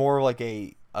like more like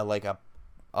a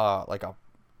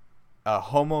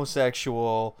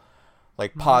homosexual,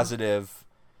 like positive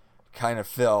kind of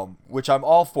film, which I'm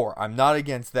all for. I'm not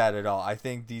against that at all. I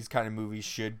think these kind of movies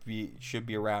should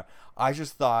be around. I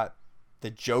just thought the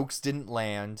jokes didn't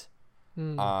land.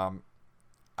 It's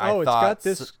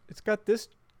got this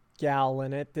gal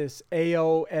in it, this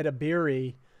Ayo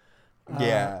Edebiri.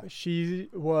 Yeah. She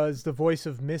was the voice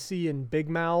of Missy in Big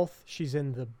Mouth. She's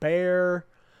in The Bear.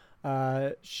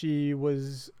 She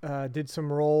did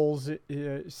some roles.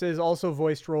 It says also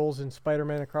voiced roles in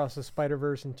Spider-Man Across the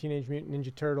Spider-Verse and Teenage Mutant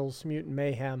Ninja Turtles Mutant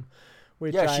Mayhem,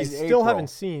 which I still haven't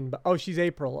seen. But she's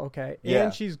April. Okay. Yeah.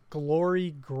 And she's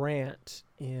Glory Grant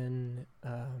in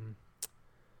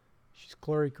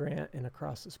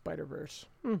Across the Spider-Verse.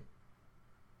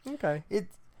 Okay.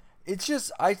 It's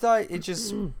just, I thought it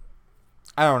just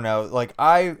I don't know. Like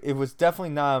it was definitely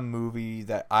not a movie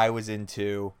that I was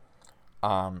into.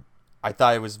 I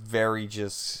thought it was very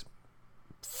just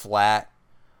flat.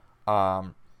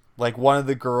 Like one of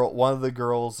the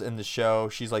girls in the show,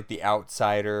 she's like the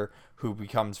outsider who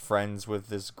becomes friends with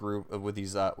this group with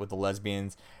the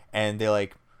lesbians, and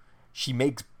she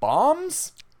makes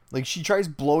bombs. Like she tries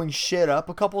blowing shit up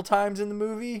a couple times in the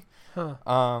movie. Huh.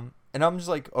 And I'm just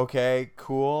like, okay,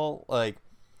 cool. Like,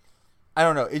 I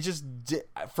don't know. It just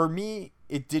for me,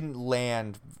 it didn't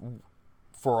land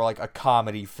for like a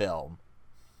comedy film.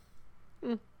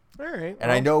 All right. And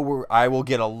I know I will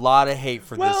get a lot of hate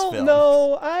for this film.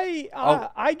 No,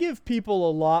 I give people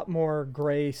a lot more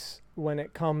grace when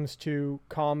it comes to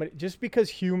comedy, just because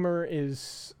humor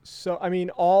is so. I mean,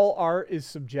 all art is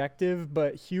subjective,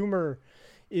 but humor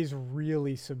is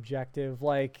really subjective.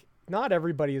 Like, not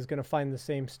everybody is going to find the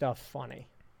same stuff funny.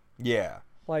 Yeah.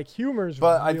 Like, humor's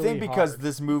but really I think because hard.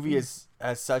 this movie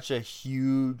has such a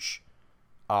huge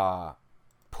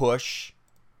push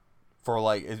for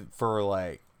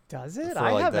Does it? For,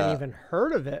 I like, haven't the- even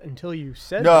heard of it until you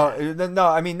said that. No,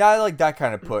 I mean not like that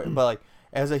kind of put, but like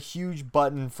as a huge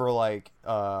button for like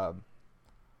the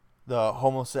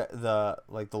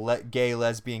gay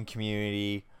lesbian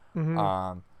community.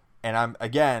 And I'm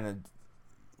again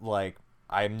like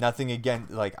I'm nothing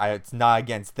against it's not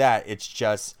against that. It's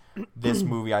just this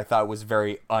movie I thought was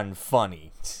very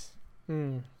unfunny.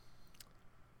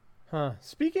 Huh.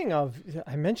 Speaking of,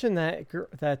 I mentioned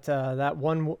that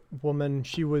one woman,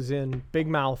 she was in Big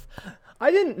Mouth.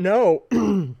 I didn't know.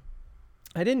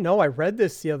 I didn't know. I read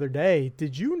this the other day.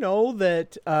 Did you know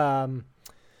that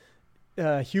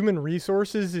Human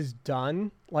Resources is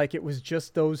done? Like it was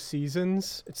just those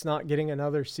seasons. It's not getting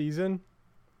another season.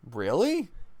 Really?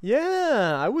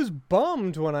 Yeah, I was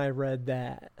bummed when I read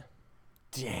that.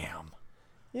 Damn.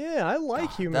 Yeah, I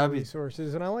like Human that'd be-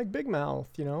 Resources and I like Big Mouth,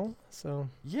 so.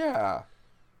 Yeah.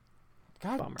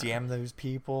 God Bummer. damn those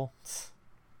people.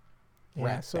 Yeah,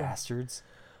 Rat so bastards.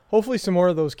 hopefully some more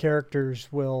of those characters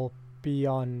will be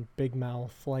on Big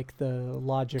Mouth, like the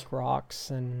Logic Rocks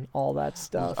and all that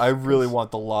stuff. I really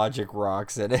want the Logic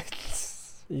Rocks in it.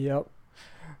 Yep.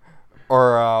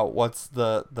 Or what's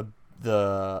the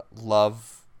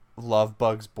Love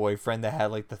Bug's boyfriend that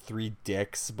had like the 3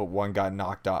 dicks, but one got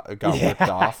knocked off, ripped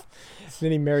off.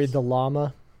 Then he married the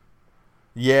llama.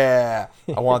 Yeah,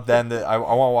 I want them to. I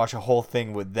want to watch a whole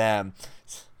thing with them.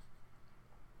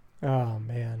 Oh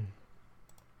man.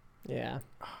 Yeah.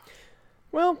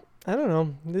 Well, I don't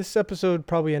know. This episode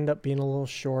probably end up being a little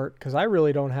short because I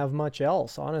really don't have much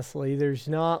else. Honestly, there's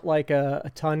not like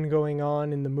a ton going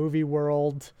on in the movie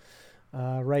world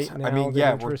right now. I mean, that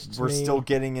yeah, interests we're me. still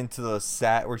getting into the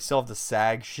SAG. We still have the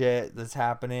SAG shit that's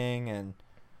happening, and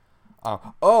I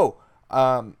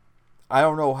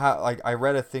don't know how. Like, I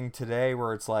read a thing today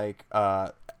where it's like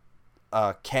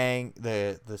Kang,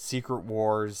 the Secret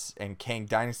Wars and Kang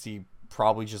Dynasty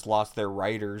probably just lost their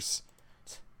writers.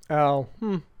 Oh,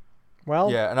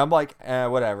 well. Yeah, and I'm like,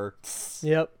 whatever.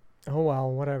 Yep. Oh well,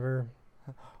 whatever.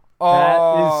 Oh,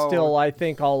 That is still, I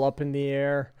think, all up in the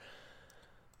air.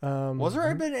 Was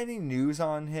there been any news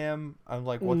on him? I'm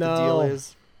like, what No. the deal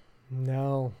is?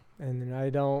 No, and I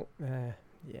don't.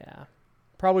 Yeah,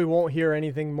 probably won't hear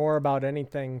anything more about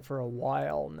anything for a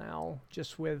while now,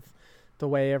 just with the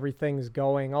way everything's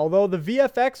going. Although the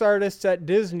VFX artists at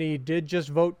Disney did just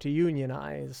vote to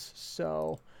unionize,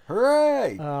 so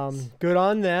Hooray! good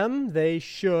on them. They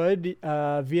should.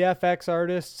 VFX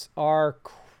artists are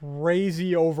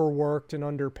crazy overworked and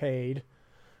underpaid.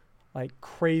 Like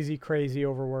crazy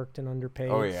overworked and underpaid.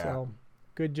 Oh, yeah. So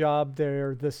good job.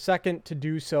 They're the second to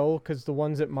do so because the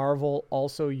ones at Marvel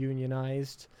also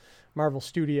unionized. Marvel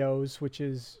Studios, which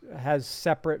has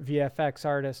separate VFX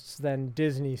artists than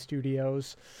Disney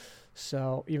Studios.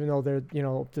 So even though they're,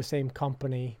 the same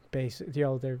company,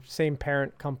 they're same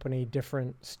parent company,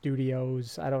 different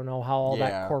studios. I don't know how all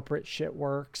that corporate shit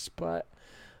works, but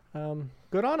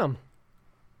good on them.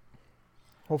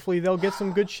 Hopefully they'll get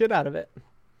some good shit out of it.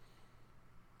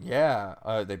 Yeah,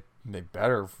 they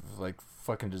better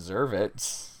fucking deserve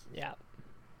it. Yeah.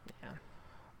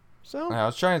 So I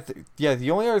was trying to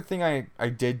the only other thing I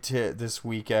did this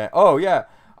weekend. Oh yeah,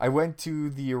 I went to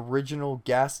the original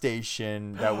gas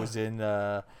station that was in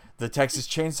the Texas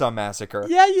Chainsaw Massacre.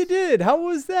 yeah, you did. How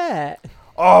was that?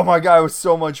 Oh my god, it was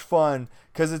so much fun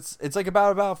because it's like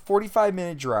about a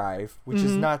 45-minute drive, which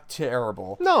is not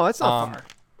terrible. No, that's not far.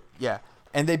 Yeah,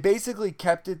 and they basically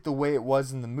kept it the way it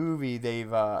was in the movie. They've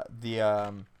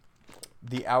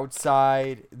the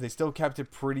outside, they still kept it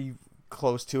pretty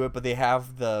close to it, but they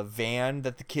have the van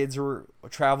that the kids were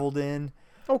traveled in.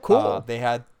 Oh, cool. They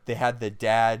had the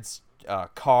dad's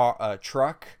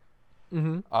truck.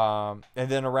 Mm-hmm. And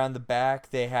then around the back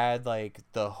they had like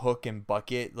the hook and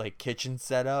bucket like kitchen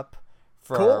set up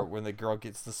for Cool. when the girl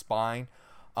gets the spine.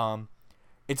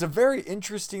 It's a very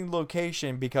interesting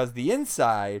location because the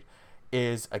inside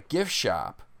is a gift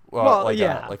shop. Well, like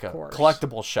yeah, a of course.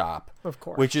 collectible shop. Of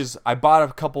course. Which is, I bought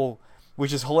a couple,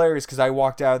 which is hilarious because I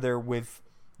walked out of there with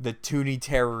the Toonie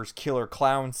Terrors Killer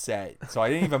Clown set. So I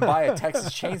didn't even buy a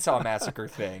Texas Chainsaw Massacre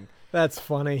thing. That's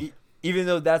funny. Even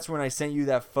though that's when I sent you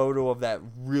that photo of that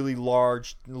really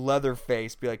large leather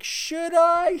face. Be like, should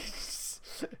I?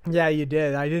 Yeah, you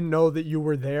did. I didn't know that you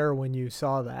were there when you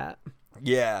saw that.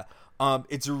 Yeah.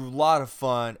 It's a lot of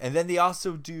fun. And then they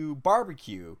also do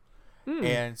barbecue.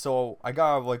 And so I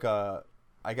got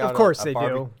Of course they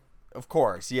do. Of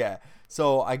course, yeah.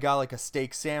 So I got like a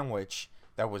steak sandwich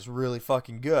that was really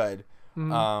fucking good.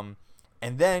 And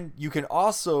then you can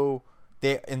also,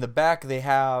 in the back they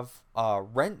have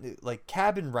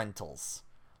cabin rentals.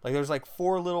 Like there's like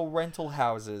 4 little rental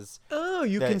houses. Oh,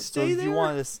 you can stay so if there? you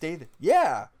wanted to stay there.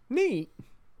 Yeah. Neat.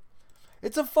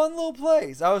 It's a fun little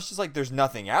place. I was just like, there's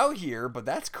nothing out here, but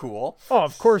that's cool. Oh,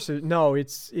 of course. No,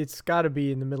 it's got to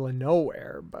be in the middle of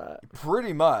nowhere, but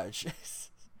Pretty much.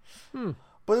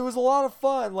 But it was a lot of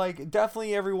fun. Like,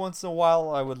 definitely every once in a while,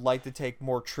 I would like to take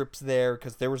more trips there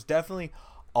because there was definitely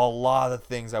a lot of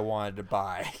things I wanted to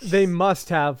buy. They must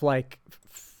have like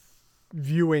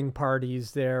viewing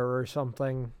parties there or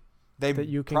something that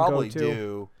you can probably go to.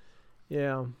 do.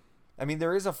 Yeah. I mean,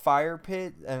 there is a fire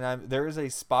pit, and there is a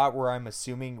spot where I'm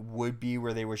assuming would be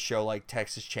where they would show like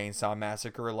Texas Chainsaw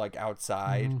Massacre, like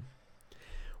outside.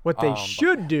 What they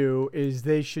should do is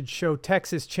they should show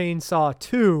Texas Chainsaw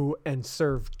 2 and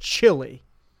serve chili.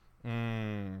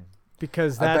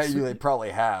 Because I that's bet you they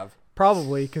probably have.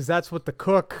 probably because that's what the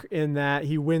cook in that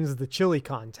he wins the chili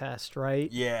contest,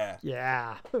 right? Yeah.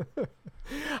 Yeah.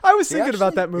 I was thinking about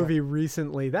actually- that movie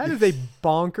recently. That is a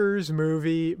bonkers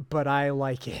movie, but I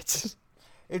like it.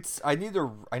 I need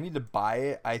to buy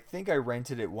it. I think I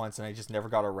rented it once, and I just never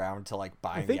got around to like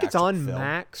buying. I think the it's actual on film.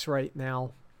 Max right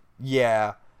now.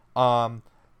 Yeah.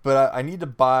 But I need to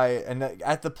buy, and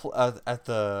at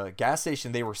the gas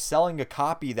station they were selling a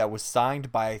copy that was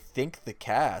signed by I think the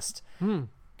cast.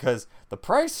 Because the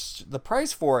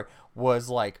price for it was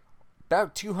like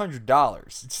about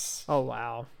 $200. Oh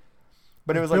wow!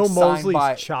 But it was Bill like signed Moseley's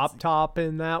by chop top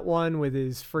in that one with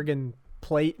his friggin'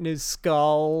 plate in his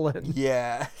skull. And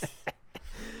Yeah.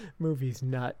 movie's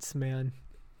nuts, man.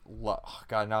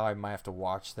 God, now I might have to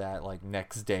watch that like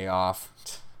next day off.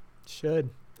 Should.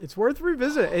 It's worth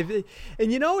revisiting.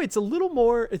 And you know, it's a little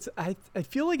more. I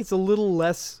feel like it's a little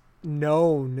less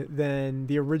known than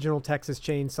the original Texas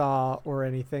Chainsaw or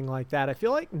anything like that. I feel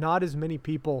like not as many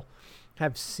people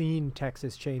have seen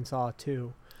Texas Chainsaw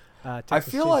 2.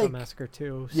 Texas feel Chainsaw like- Massacre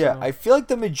 2. Yeah, so- I feel like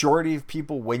the majority of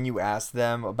people, when you ask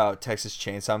them about Texas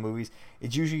Chainsaw movies,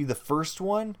 it's usually the first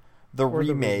one, the or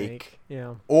the remake,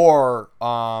 Yeah. or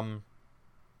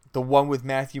the one with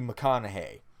Matthew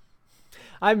McConaughey.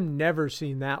 I've never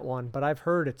seen that one, but I've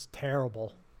heard it's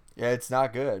terrible. Yeah, it's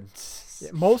not good. Yeah,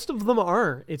 most of them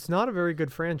aren't. It's not a very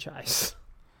good franchise.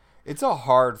 It's a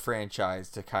hard franchise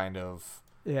to kind of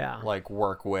Yeah. like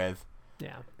work with,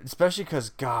 Yeah. especially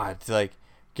because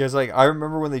I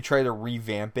remember when they tried to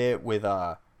revamp it with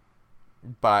by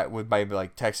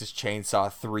like Texas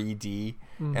Chainsaw 3D,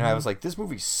 and I was like, this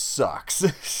movie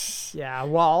sucks. Yeah,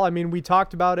 well, I mean, we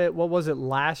talked about it, what was it,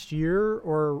 last year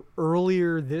or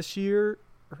earlier this year?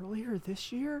 Earlier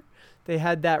this year? They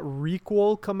had that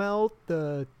requel come out,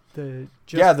 the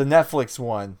Netflix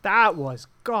one. that was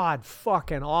god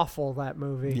fucking awful, that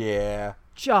movie. Yeah.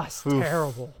 Just Oof.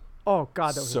 terrible. Oh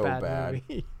god, that was So a bad bad.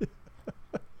 movie.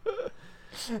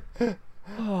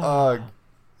 Oh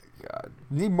God,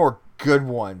 need more good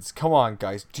ones. Come on,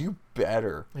 guys, do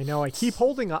better. I know, I keep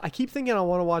thinking I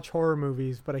want to watch horror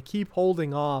movies, but I keep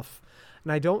holding off.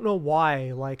 And I don't know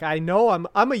why. Like, I know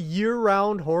I'm a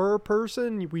year-round horror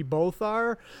person. We both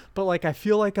are. But, like, I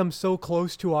feel like I'm so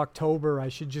close to October, I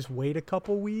should just wait a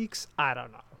couple weeks. I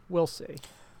don't know. We'll see.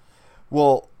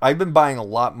 Well, I've been buying a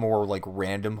lot more like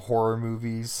random horror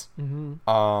movies. There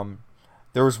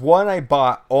was one I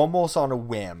bought almost on a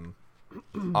whim,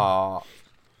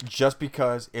 just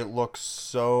because it looks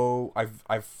so.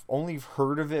 I've only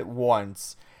heard of it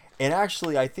once, and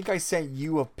actually, I think I sent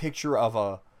you a picture of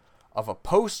a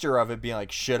poster of it, being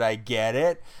like, "Should I get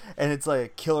it?" And it's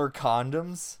like Killer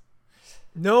Condoms.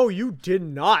 No, you did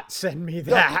not send me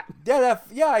that.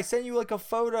 Yeah, I sent you like a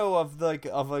photo of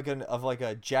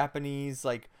a Japanese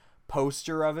like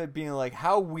poster of it, being like,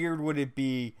 how weird would it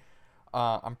be?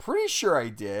 I'm pretty sure I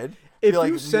did. If Like,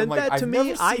 you sent like, that I've to me,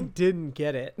 never I seen- didn't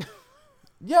get it.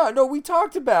 Yeah, no, we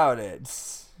talked about it.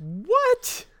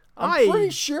 What? I'm pretty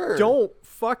sure. Don't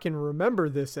fucking remember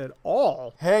this at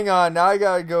all. Hang on, now I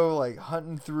gotta go like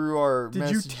hunting through our Did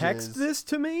messages. you text this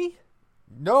to me?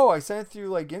 No, I sent it through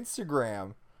like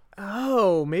Instagram.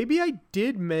 Oh, maybe I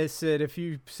did miss it if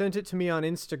you sent it to me on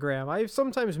Instagram. I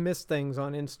sometimes miss things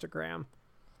on Instagram.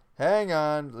 Hang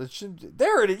on.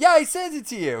 There it is. Yeah, I sent it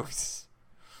to you.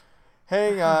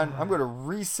 Hang on. I'm gonna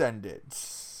resend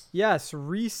it. Yes,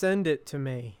 resend it to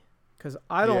me. Because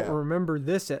I don't Yeah. remember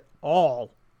this at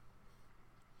all.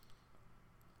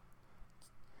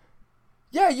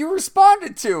 Yeah, you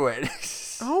responded to it.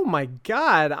 Oh my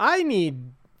god, I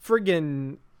need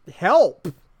friggin' help.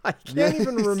 I can't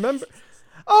even remember.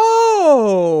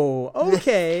 Oh,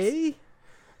 okay.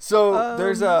 So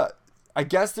I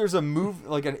guess there's a movie,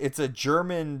 it's a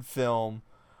German film,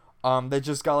 that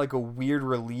just got like a weird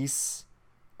release,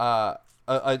 like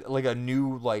a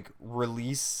new like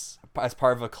release as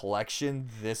part of a collection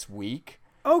this week.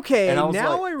 Okay, And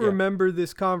now I yeah. remember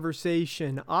this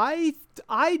conversation. I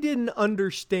didn't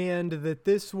understand that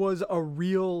this was a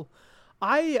real.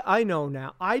 I know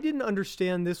now. I didn't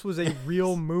understand this was a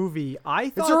real movie. I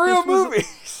thought It's a real this was movie.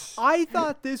 I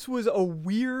thought this was a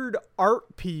weird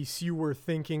art piece you were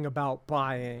thinking about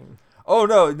buying. Oh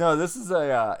no! This is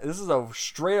a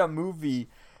straight up movie.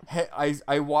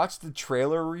 I watched the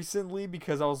trailer recently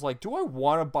because I was like, do I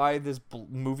want to buy this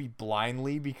movie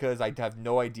blindly because I have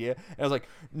no idea? And I was like,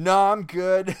 no, I'm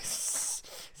good.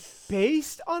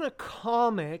 Based on a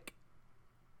comic,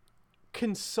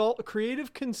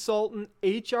 creative consultant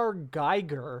H.R.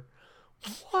 Geiger.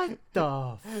 What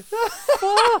the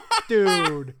fuck,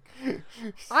 dude?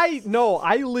 I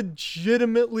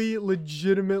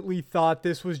legitimately thought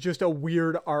this was just a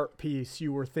weird art piece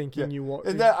you were thinking you want.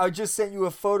 And that I just sent you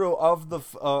a photo of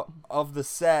the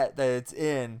set that it's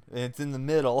in, and it's in the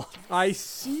middle. I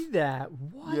see that.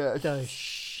 What Yeah. the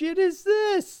shit is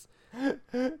this?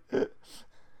 The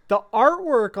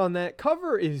artwork on that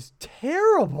cover is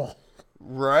terrible.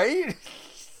 Right?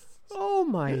 Oh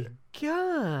my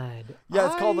god. Yeah,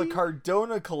 it's called the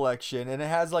Cardona Collection, and it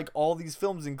has like all these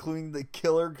films, including the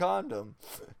Killer Condom.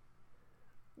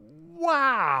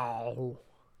 Wow.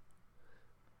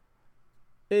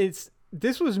 This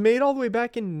was made all the way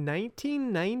back in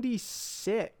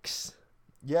 1996.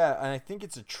 Yeah, and I think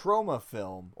it's a Trauma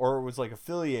film, or it was like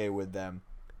affiliated with them.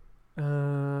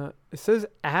 It says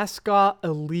Ascot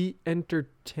Elite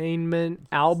Entertainment,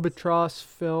 Albatross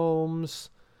Films.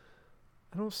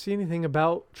 I don't see anything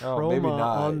about maybe Trauma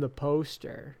not. on the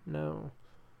poster. No.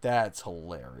 That's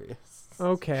hilarious.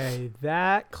 Okay,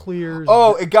 that clears.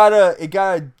 Oh, it got a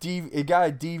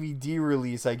DVD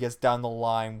release, I guess, down the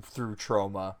line through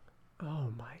Trauma.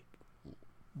 Oh my.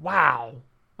 Wow.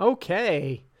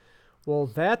 Okay. Well,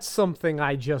 that's something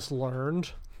I just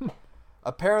learned.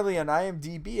 Apparently, on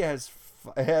IMDb, it has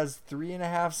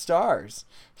 3.5 stars.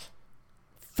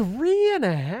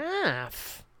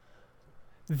 3.5.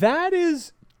 That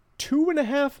is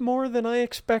 2.5 more than I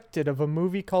expected of a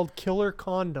movie called Killer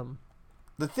Condom.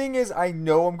 The thing is, I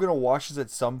know I'm gonna watch this at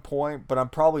some point, but I'm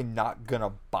probably not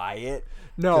gonna buy it.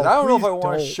 No, because I don't know if I please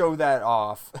want to don't. show that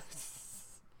off.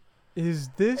 Is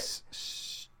this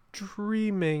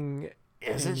streaming?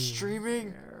 Is it streaming?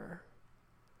 anywhere?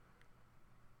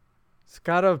 It's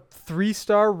got a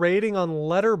 3-star rating on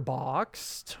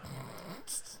Letterboxd.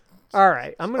 All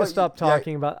right, I'm gonna stop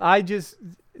talking about.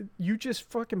 You just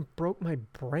fucking broke my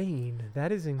brain.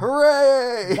 That is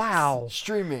Hooray! Wow.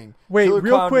 Streaming. Wait, Killer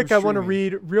real Condom quick. I want to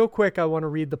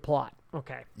streaming. read the plot.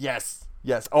 Okay. Yes.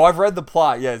 Oh, I've read the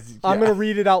plot. Yes. I'm yeah. going to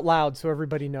read it out loud so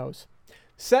everybody knows.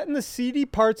 Set in the seedy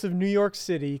parts of New York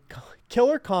City,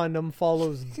 Killer Condom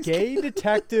follows gay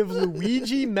detective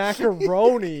Luigi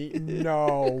Mackeroni.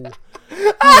 No.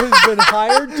 Who has been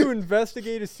hired to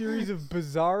investigate a series of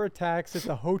bizarre attacks at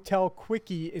the Hotel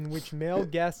Quickie in which male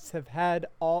guests have had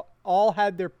all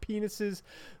had their penises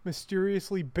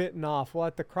mysteriously bitten off. While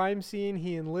at the crime scene,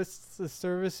 he enlists the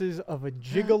services of a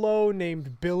gigolo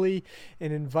named Billy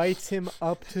and invites him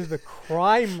up to the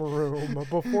crime room.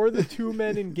 Before the two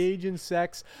men engage in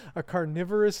sex, a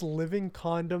carnivorous living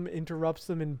condom interrupts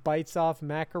them and bites off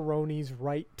Mackeroni's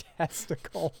right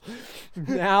testicle.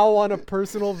 Now on a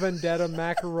personal vendetta,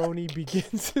 Mackeroni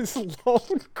begins his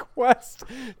lone quest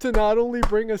to not only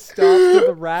bring a stop to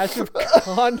the rash of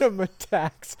condom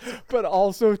attacks, but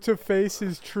also to face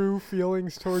his true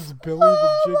feelings towards Billy the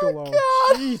Gigolo.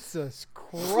 Jesus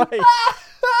Christ.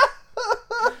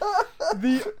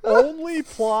 The only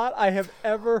plot I have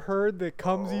ever heard that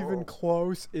comes even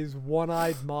close is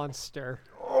One-Eyed Monster.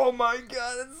 Oh my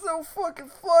god, it's so fucking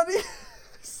funny.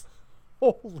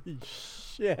 Holy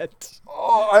shit.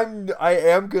 Oh, I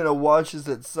am gonna watch this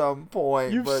at some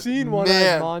point. You've but seen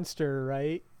One-Eyed Monster,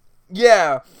 right?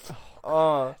 Yeah.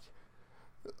 Oh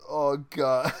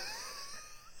god.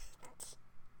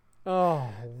 Oh,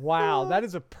 wow. That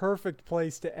is a perfect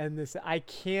place to end this. I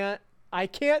can't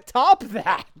top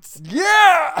that.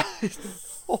 Yeah.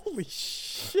 Holy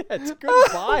shit.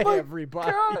 Goodbye,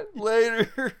 everybody. God,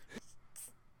 later.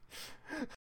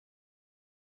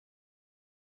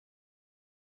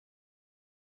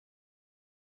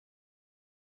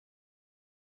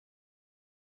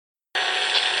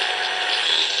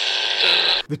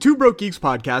 The Two Broke Geeks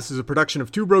podcast is a production of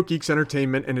Two Broke Geeks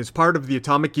Entertainment and is part of the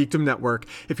Atomic Geekdom Network.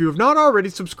 If you have not already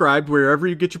subscribed wherever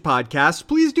you get your podcasts,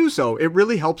 please do so. It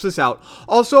really helps us out.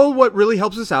 Also, what really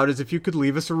helps us out is if you could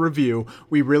leave us a review.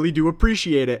 We really do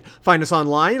appreciate it. Find us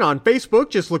online on Facebook.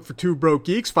 Just look for Two Broke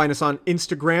Geeks. Find us on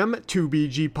Instagram,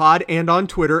 2BGPod, and on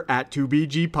Twitter at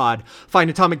 2BGPod. Find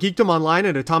Atomic Geekdom online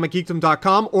at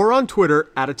atomicgeekdom.com or on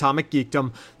Twitter at Atomic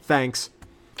Geekdom. Thanks.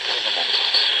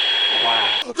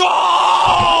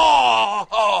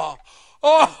 Oh,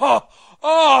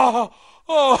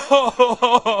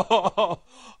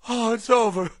 it's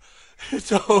over.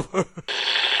 It's over.